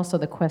rights, but also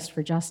the quest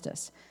for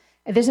justice.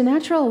 There's a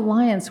natural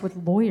alliance with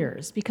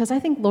lawyers, because I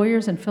think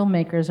lawyers and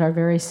filmmakers are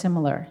very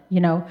similar. You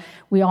know,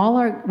 we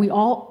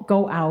all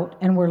go out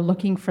and we're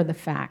looking for the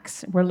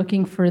facts. We're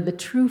looking for the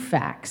true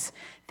facts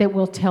that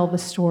will tell the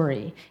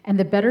story. And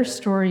the better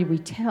story we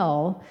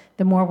tell,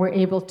 the more we're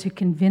able to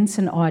convince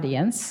an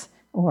audience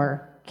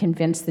or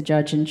convince the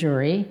judge and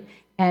jury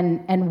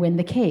and win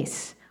the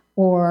case,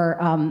 or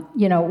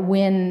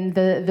win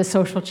the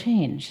social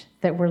change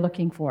that we're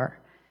looking for.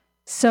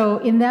 So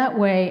in that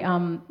way,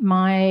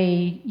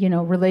 my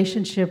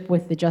relationship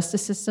with the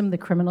justice system, the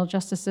criminal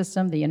justice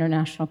system, the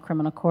International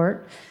Criminal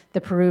Court,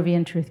 the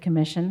Peruvian Truth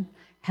Commission,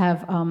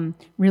 have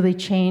really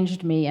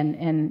changed me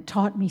and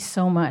taught me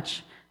so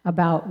much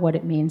about what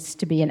it means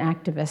to be an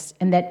activist,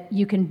 and that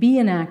you can be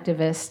an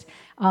activist,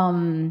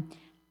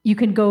 you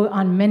can go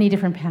on many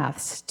different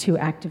paths to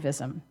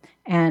activism,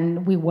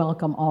 and we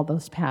welcome all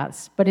those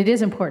paths, but it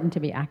is important to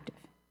be active.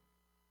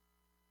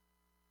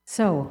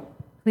 So,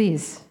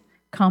 please,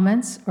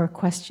 comments or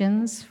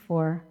questions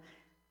for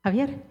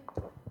Javier?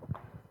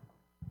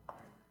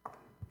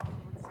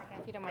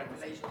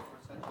 Congratulations for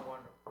such a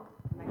wonderful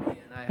movie.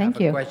 And I Thank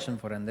have you. a question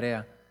for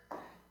Andrea,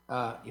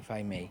 if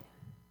I may.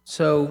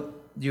 So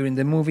during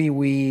the movie,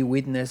 we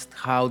witnessed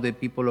how the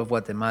people of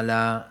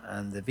Guatemala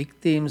and the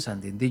victims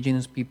and the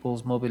indigenous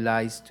peoples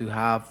mobilized to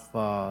have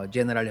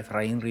General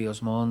Efraín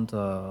Ríos Montt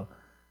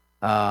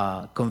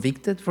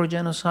convicted for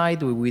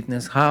genocide. We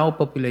witnessed how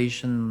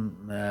population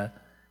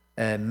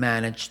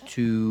managed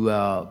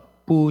to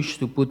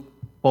put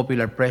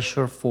popular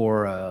pressure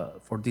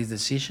for these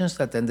decisions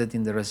that ended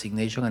in the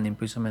resignation and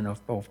imprisonment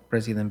of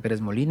President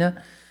Perez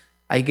Molina.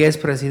 I guess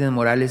President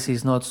Morales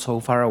is not so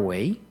far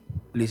away,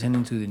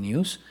 listening to the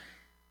news.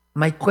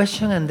 My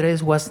question,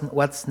 Andres, was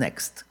what's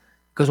next?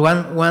 Because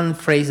one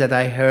phrase that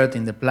I heard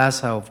in the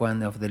plaza of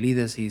one of the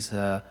leaders is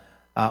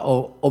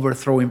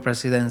overthrowing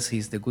presidents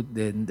is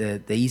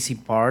the easy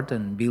part,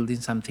 and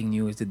building something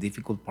new is the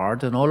difficult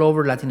part. And all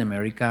over Latin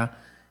America,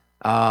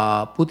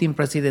 putting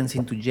presidents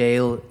into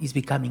jail is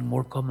becoming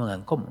more common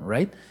and common,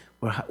 right?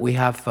 We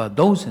have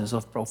dozens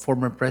of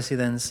former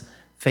presidents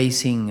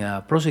facing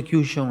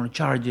prosecution or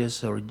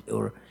charges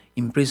or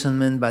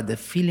imprisonment, but the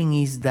feeling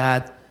is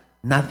that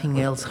nothing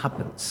else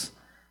happens,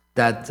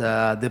 that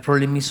the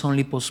problem is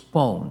only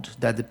postponed,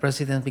 that the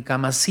president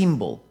become a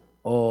symbol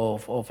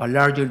of a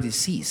larger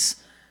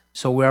disease.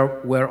 So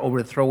we're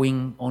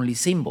overthrowing only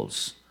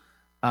symbols.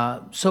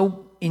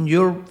 So in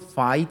your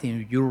fight,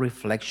 in your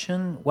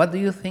reflection, what do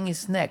you think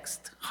is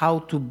next? How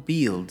to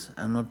build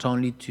and not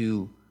only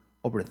to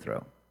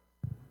overthrow?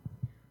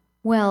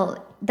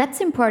 Well, that's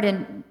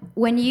important.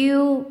 When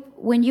you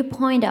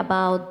point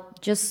about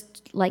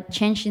just like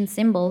changing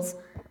symbols,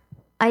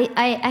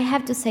 I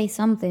have to say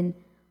something.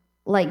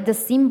 Like the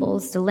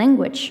symbols, the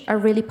language are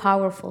really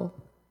powerful.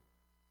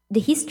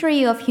 The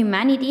history of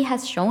humanity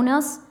has shown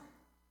us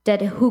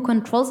that who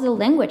controls the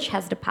language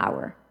has the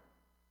power.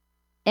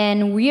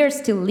 And we are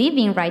still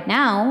living right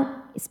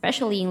now,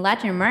 especially in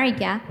Latin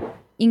America,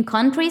 in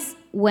countries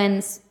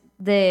when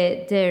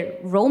the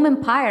Roman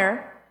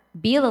Empire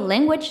built a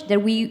language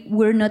that we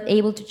were not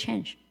able to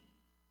change.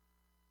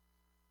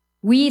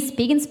 We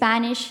speak in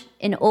Spanish,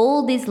 and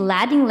all these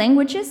Latin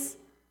languages,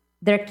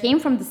 they came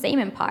from the same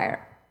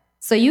empire.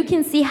 So you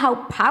can see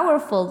how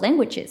powerful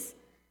language is.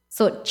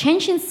 So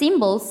changing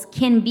symbols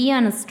can be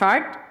a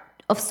start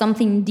of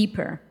something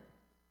deeper.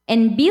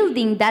 And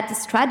building that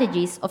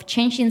strategies of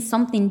changing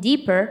something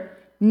deeper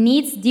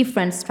needs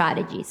different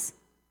strategies.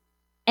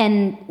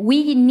 And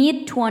we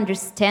need to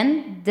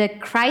understand the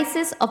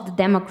crisis of the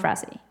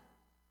democracy.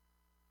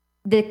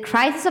 The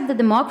crisis of the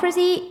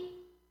democracy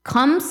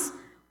comes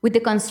with the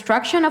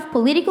construction of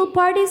political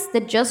parties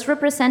that just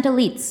represent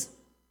elites.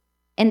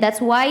 And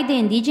that's why the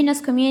indigenous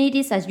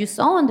communities, as you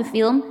saw in the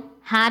film,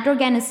 had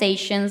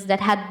organizations that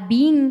had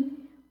been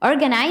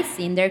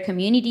organizing their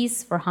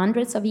communities for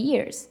hundreds of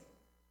years.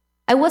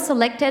 I was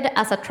elected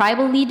as a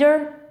tribal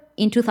leader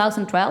in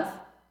 2012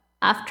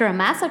 after a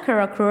massacre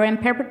occurred and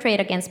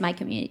perpetrated against my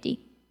community.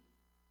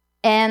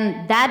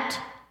 And that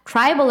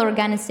tribal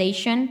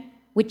organization,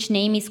 which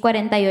name is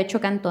 48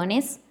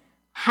 Cantones,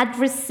 had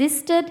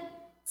resisted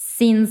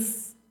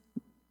since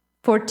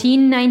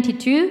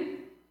 1492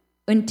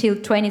 until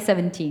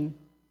 2017.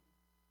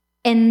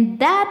 And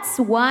that's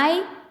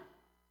why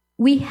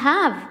we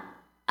have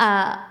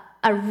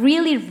a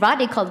really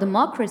radical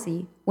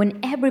democracy when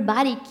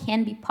everybody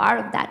can be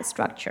part of that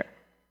structure.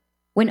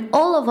 When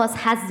all of us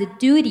has the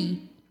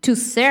duty to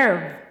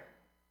serve.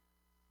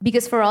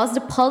 Because for us,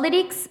 the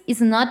politics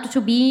is not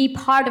to be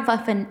part of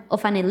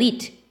an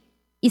elite.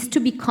 It's to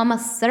become a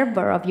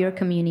server of your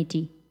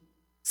community.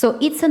 So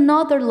it's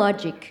another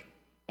logic.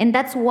 And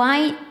that's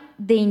why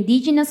the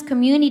indigenous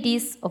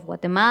communities of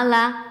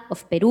Guatemala,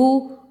 of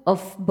Peru,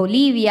 of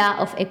Bolivia,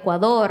 of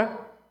Ecuador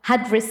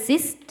had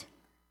resisted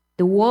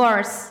the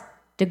wars,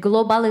 the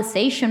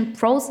globalization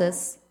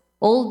process,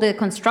 all the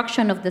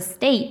construction of the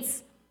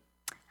states.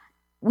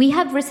 We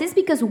have resisted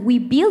because we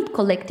build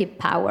collective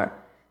power.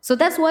 So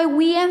that's why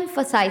we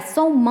emphasize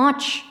so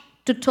much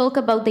to talk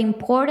about the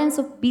importance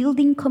of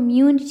building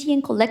community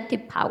and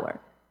collective power.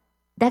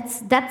 That's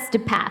the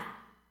path.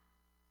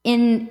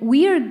 And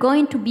we are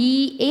going to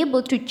be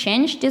able to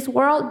change this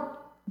world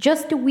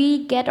just till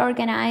we get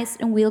organized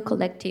and will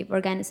collective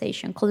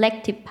organization,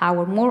 collective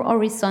power, more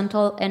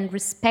horizontal and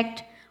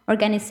respect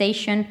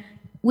organization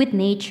with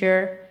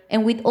nature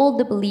and with all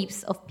the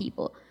beliefs of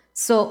people.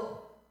 So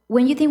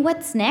when you think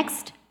what's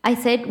next, I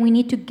said we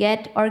need to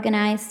get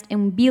organized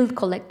and build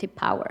collective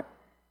power.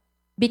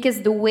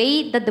 Because the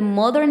way that the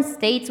modern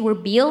states were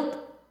built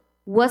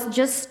was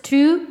just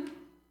to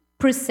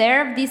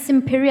preserve these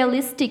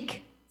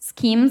imperialistic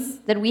schemes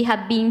that we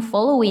have been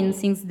following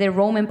since the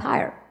Roman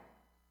Empire.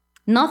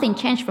 Nothing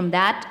changed from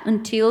that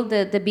until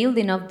the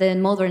building of the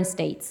modern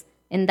states.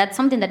 And that's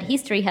something that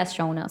history has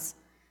shown us.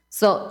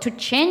 So to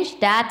change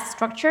that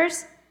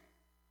structures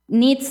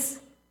needs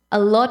a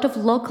lot of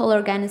local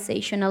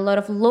organization, a lot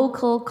of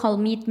local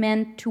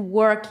commitment to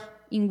work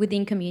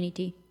within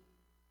community.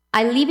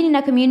 I live in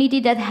a community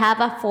that have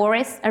a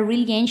forest, a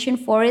really ancient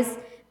forest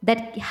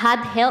that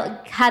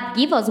had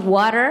give us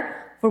water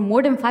for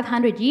more than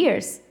 500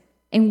 years.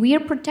 And we are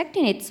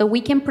protecting it so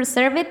we can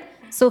preserve it.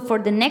 So for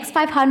the next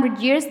 500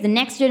 years, the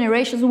next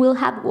generations will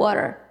have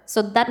water.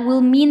 So that will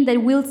mean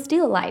that we're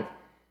still alive.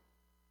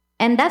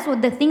 And that's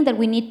what the thing that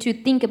we need to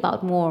think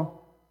about more.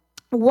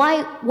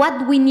 What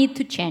do we need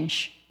to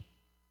change?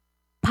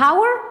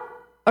 Power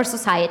or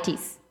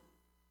societies?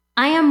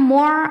 I am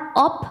more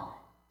up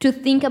to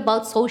think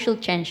about social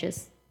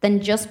changes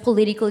than just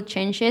political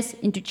changes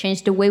and to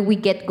change the way we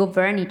get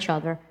govern each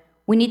other.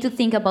 We need to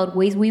think about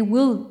ways we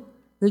will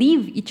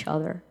live each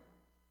other.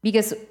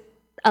 Because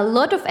a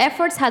lot of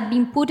efforts have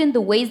been put in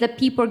the ways that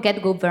people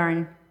get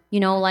governed,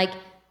 like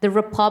the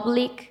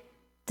republic,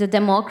 the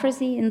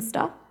democracy and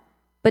stuff.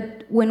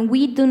 But when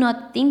we do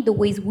not think the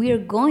ways we are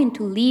going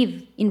to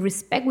live in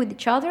respect with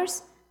each other,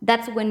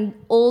 that's when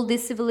all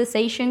this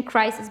civilization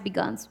crisis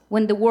begins,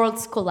 when the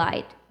worlds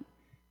collide.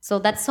 So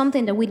that's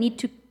something that we need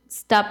to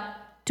stop,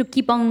 to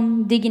keep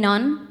on digging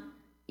on.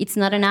 It's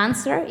not an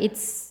answer. I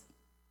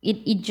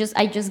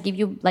just give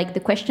you like the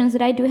questions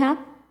that I do have.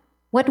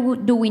 What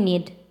do we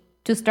need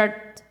to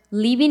start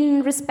living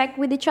in respect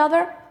with each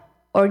other,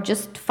 or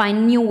just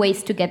find new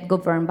ways to get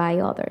governed by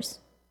others?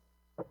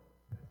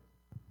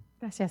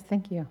 Gracias,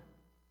 thank you.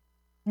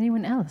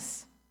 Anyone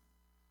else?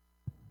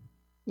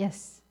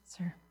 Yes,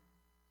 sir.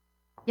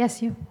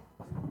 Yes, you.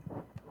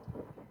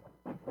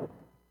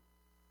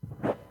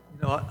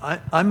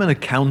 I'm an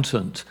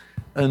accountant,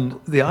 and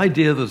the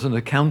idea that an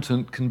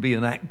accountant can be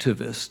an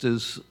activist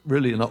is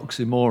really an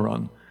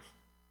oxymoron.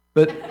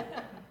 But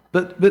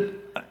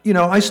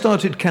I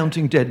started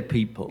counting dead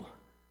people,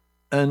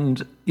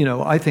 and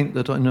I think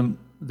that in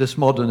this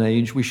modern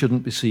age we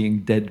shouldn't be seeing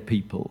dead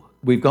people.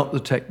 We've got the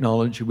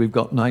technology, we've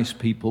got nice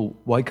people.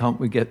 Why can't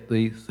we get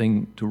the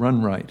thing to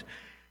run right?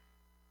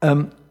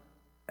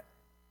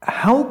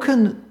 How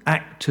can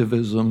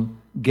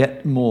activism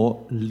get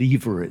more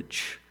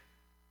leverage?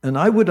 And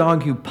I would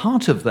argue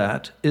part of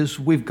that is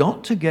we've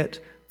got to get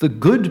the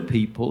good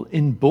people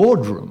in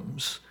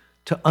boardrooms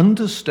to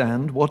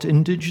understand what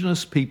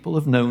indigenous people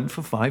have known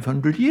for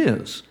 500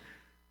 years.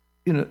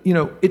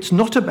 It's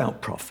not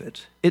about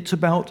profit. It's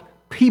about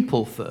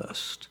people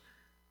first.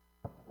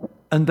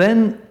 And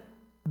then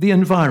the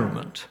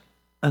environment.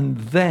 And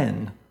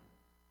then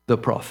the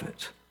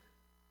profit.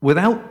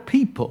 Without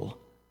people,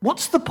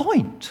 what's the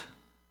point?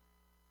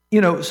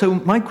 So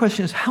my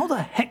question is, how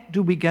the heck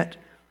do we get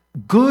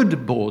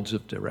good boards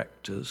of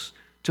directors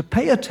to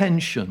pay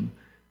attention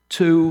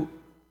to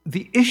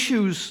the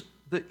issues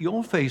that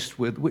you're faced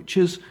with, which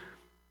is,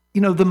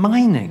 the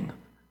mining?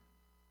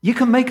 you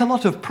can make a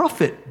lot of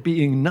profit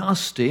being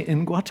nasty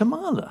in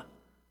Guatemala.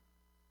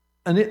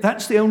 And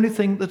that's the only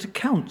thing that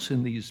counts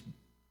in these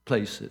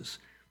places.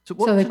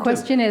 So the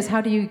question is,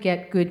 how do you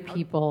get good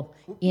people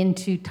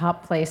into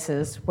top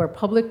places where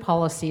public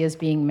policy is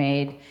being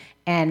made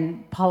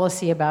and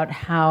policy about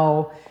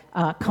how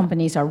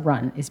companies are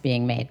run is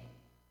being made?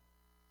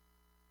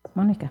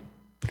 Monica.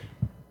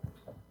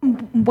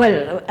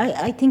 Well,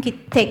 I think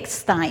it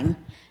takes time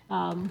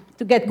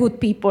to get good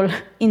people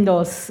in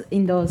those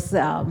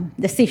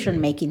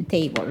decision-making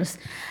tables.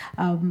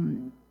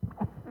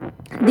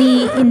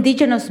 The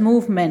indigenous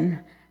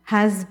movement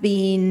has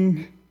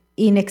been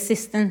in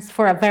existence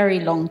for a very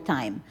long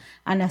time,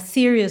 and a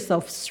series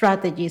of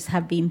strategies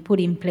have been put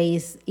in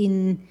place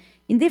in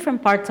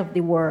different parts of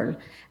the world.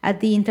 At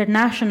the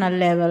international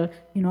level,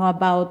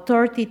 about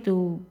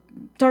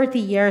 30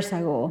 years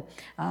ago,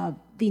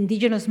 the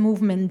indigenous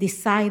movement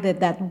decided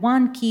that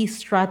one key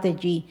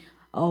strategy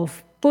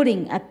of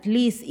putting at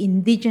least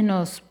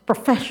indigenous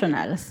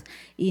professionals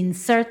in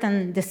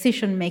certain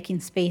decision-making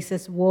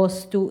spaces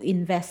was to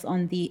invest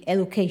on the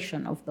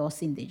education of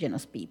those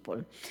indigenous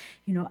people.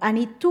 And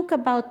it took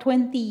about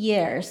 20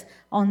 years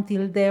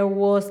until there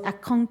was a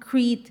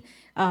concrete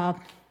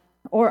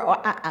or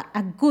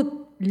a good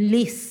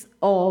list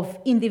of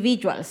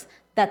individuals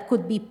that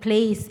could be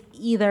placed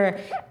either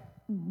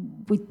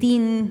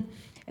within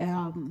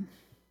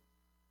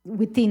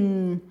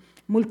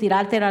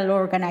multilateral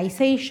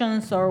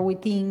organizations or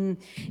within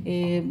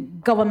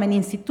government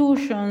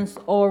institutions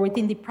or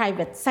within the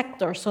private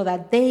sector so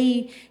that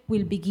they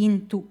will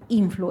begin to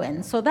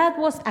influence. So that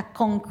was a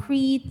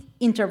concrete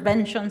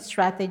intervention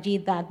strategy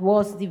that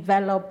was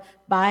developed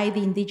by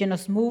the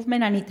indigenous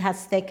movement, and it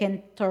has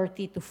taken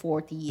 30 to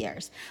 40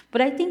 years.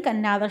 But I think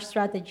another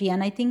strategy,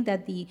 and I think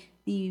that the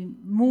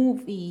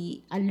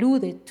movie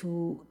alluded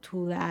to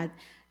that,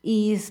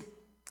 is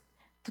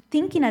to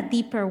think in a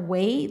deeper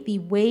way, the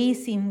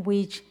ways in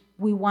which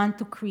we want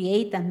to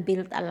create and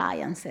build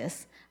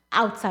alliances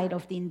outside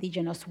of the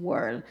indigenous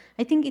world.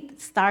 I think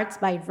it starts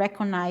by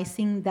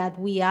recognizing that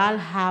we all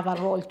have a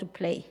role to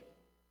play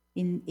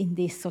in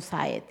this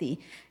society.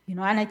 And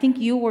I think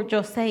you were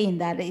just saying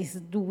that is,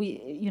 do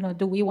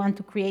we want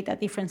to create a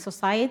different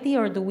society,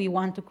 or do we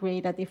want to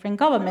create a different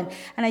government?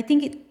 And I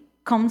think it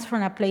comes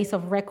from a place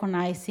of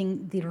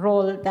recognizing the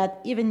role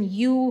that even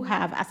you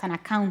have as an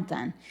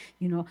accountant.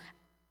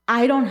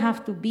 I don't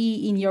have to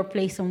be in your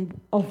place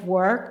of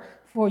work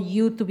for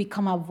you to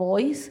become a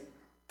voice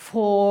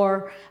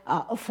for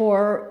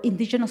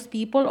indigenous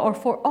people or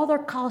for other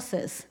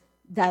causes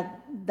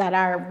that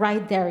are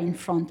right there in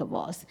front of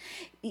us.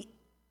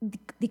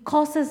 The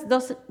causes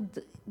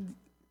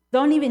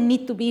don't even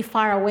need to be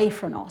far away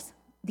from us.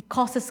 The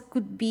causes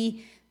could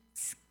be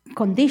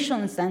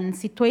conditions and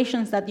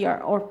situations that you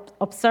are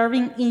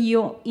observing in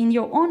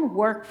your own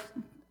work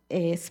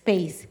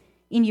space,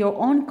 in your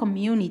own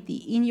community,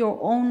 in your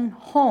own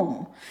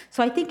home.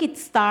 So I think it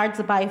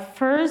starts by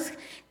first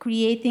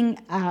creating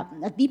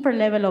a deeper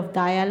level of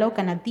dialogue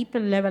and a deeper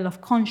level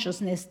of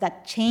consciousness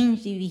that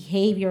change the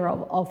behavior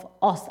of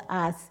us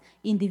as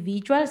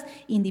individuals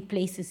in the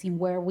places in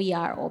where we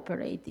are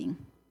operating.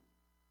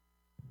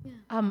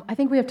 I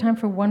think we have time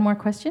for one more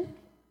question.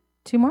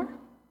 Two more?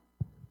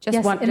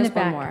 Just one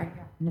back. more.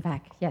 In the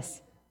back,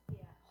 yes.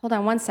 Hold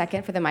on 1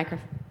 second for the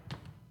microphone.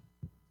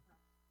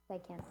 I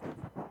can't see.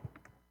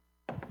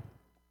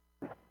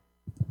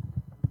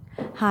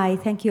 Hi,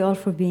 thank you all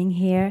for being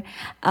here.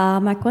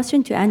 My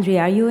question to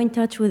Andrea, are you in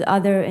touch with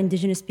other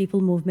indigenous people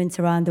movements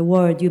around the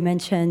world? You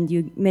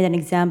made an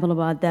example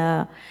about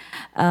the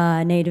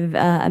Native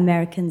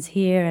Americans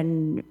here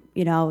and,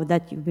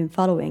 that you've been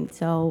following.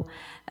 So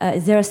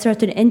is there a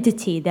certain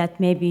entity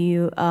that maybe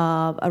you,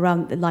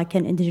 around like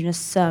an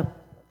indigenous,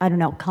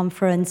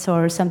 conference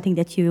or something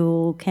that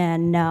you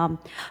can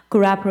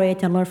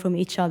cooperate and learn from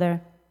each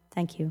other?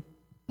 Thank you.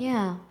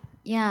 Yeah.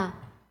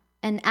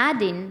 And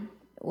adding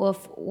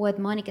of what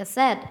Monica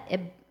said,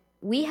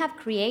 we have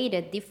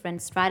created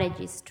different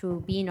strategies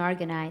to being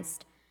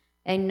organized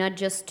and not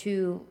just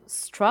to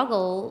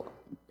struggle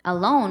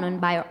alone and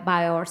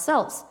by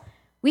ourselves.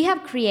 We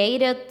have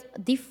created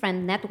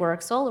different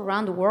networks all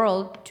around the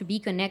world to be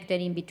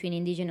connected in between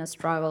indigenous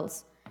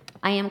struggles.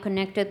 I am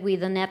connected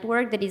with a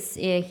network that is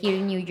here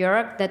in New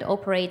York that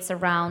operates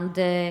around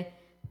the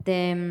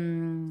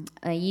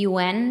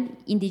UN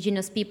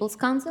Indigenous Peoples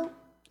Council.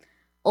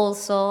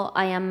 Also,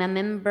 I am a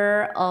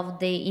member of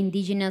the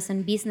Indigenous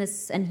and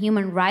Business and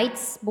Human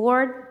Rights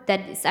Board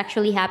that is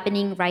actually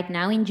happening right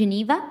now in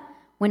Geneva,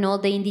 when all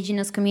the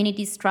indigenous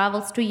communities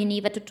travels to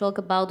Geneva to talk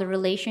about the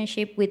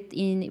relationship with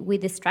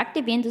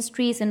extractive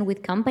industries and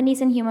with companies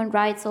and human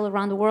rights all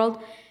around the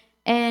world.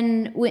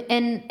 And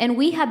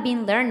we have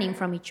been learning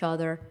from each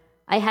other.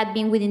 I had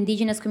been with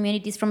indigenous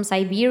communities from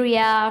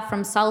Siberia,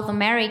 from South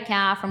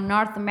America, from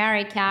North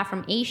America,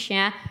 from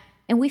Asia,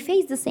 and we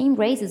face the same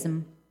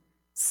racism.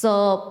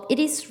 So it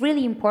is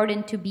really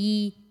important to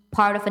be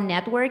part of a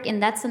network,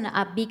 and that's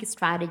a big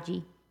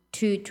strategy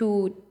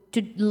to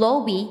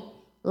lobby,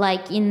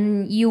 like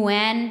in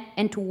UN,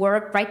 and to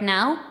work right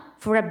now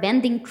for a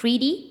binding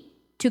treaty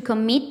to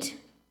commit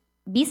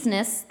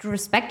business to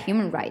respect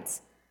human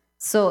rights.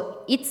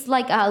 So it's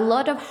like a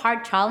lot of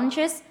hard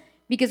challenges,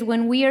 because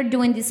when we are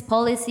doing this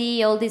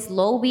policy, all this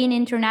lobbying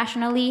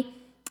internationally,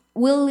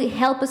 will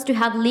help us to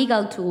have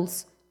legal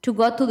tools to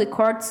go to the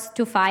courts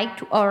to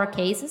fight our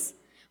cases,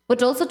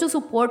 but also to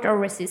support our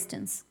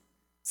resistance.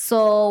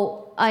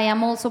 So I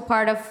am also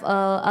part of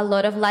a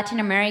lot of Latin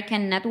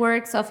American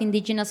networks of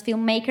indigenous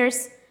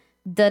filmmakers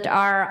that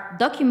are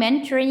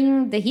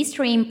documenting the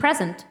history in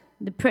present,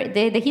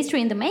 the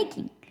history in the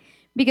making.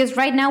 Because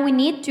right now we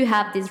need to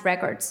have these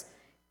records.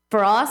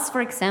 For us,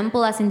 for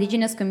example, as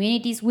indigenous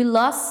communities, we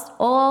lost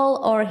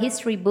all our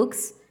history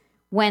books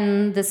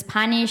when the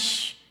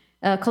Spanish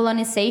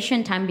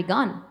colonization time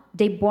began.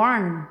 They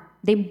burn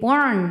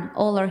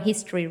all our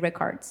history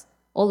records,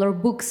 all our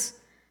books.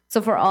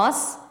 So for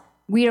us,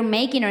 we are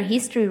making our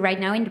history right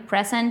now in the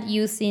present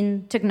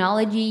using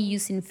technology,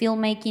 using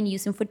filmmaking,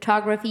 using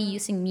photography,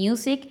 using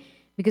music,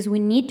 because we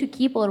need to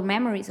keep our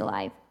memories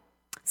alive.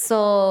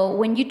 So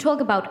when you talk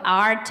about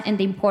art and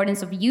the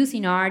importance of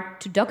using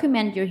art to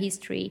document your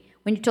history,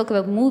 when you talk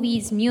about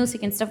movies,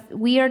 music and stuff,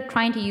 we are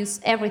trying to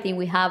use everything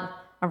we have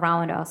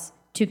around us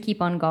to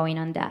keep on going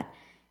on that.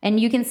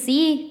 And you can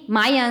see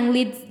Mayan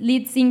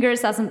lead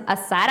singers as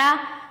Saga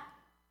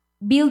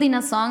building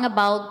a song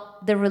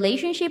about the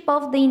relationship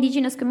of the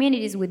indigenous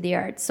communities with the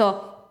art.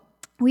 So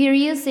we are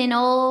using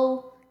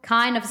all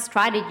kind of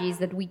strategies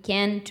that we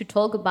can to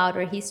talk about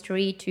our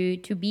history,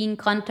 to be in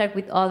contact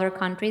with other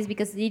countries,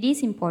 because it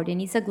is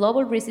important. It's a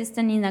global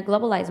resistance in a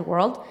globalized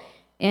world.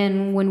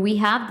 And when we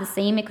have the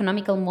same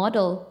economical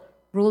model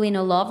ruling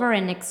all over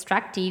and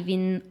extractive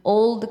in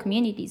all the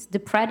communities,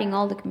 depreding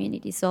all the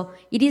communities. So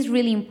it is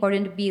really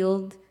important to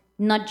build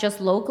not just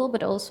local,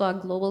 but also a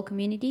global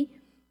community.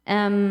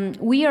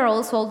 We are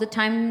also all the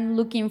time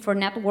looking for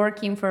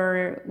networking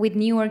with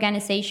new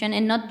organizations,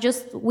 and not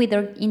just with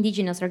our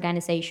indigenous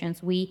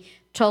organizations. We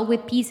talk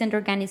with peasant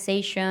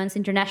organizations,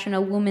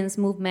 international women's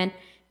movement,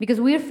 because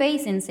we're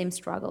facing same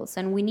struggles,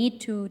 and we need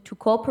to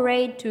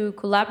cooperate, to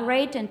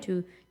collaborate, and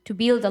to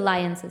build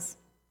alliances.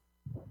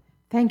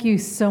 Thank you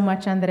so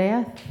much,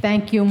 Andrea.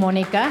 Thank you,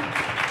 Monica.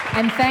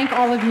 And thank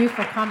all of you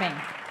for coming.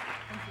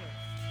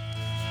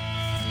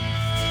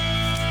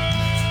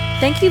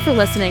 Thank you for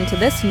listening to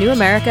this New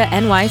America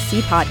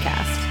NYC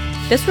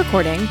podcast. This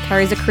recording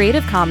carries a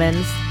Creative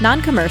Commons,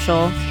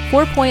 non-commercial,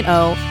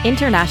 4.0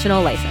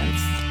 international license.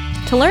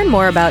 To learn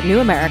more about New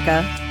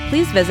America,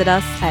 please visit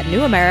us at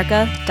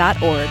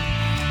newamerica.org.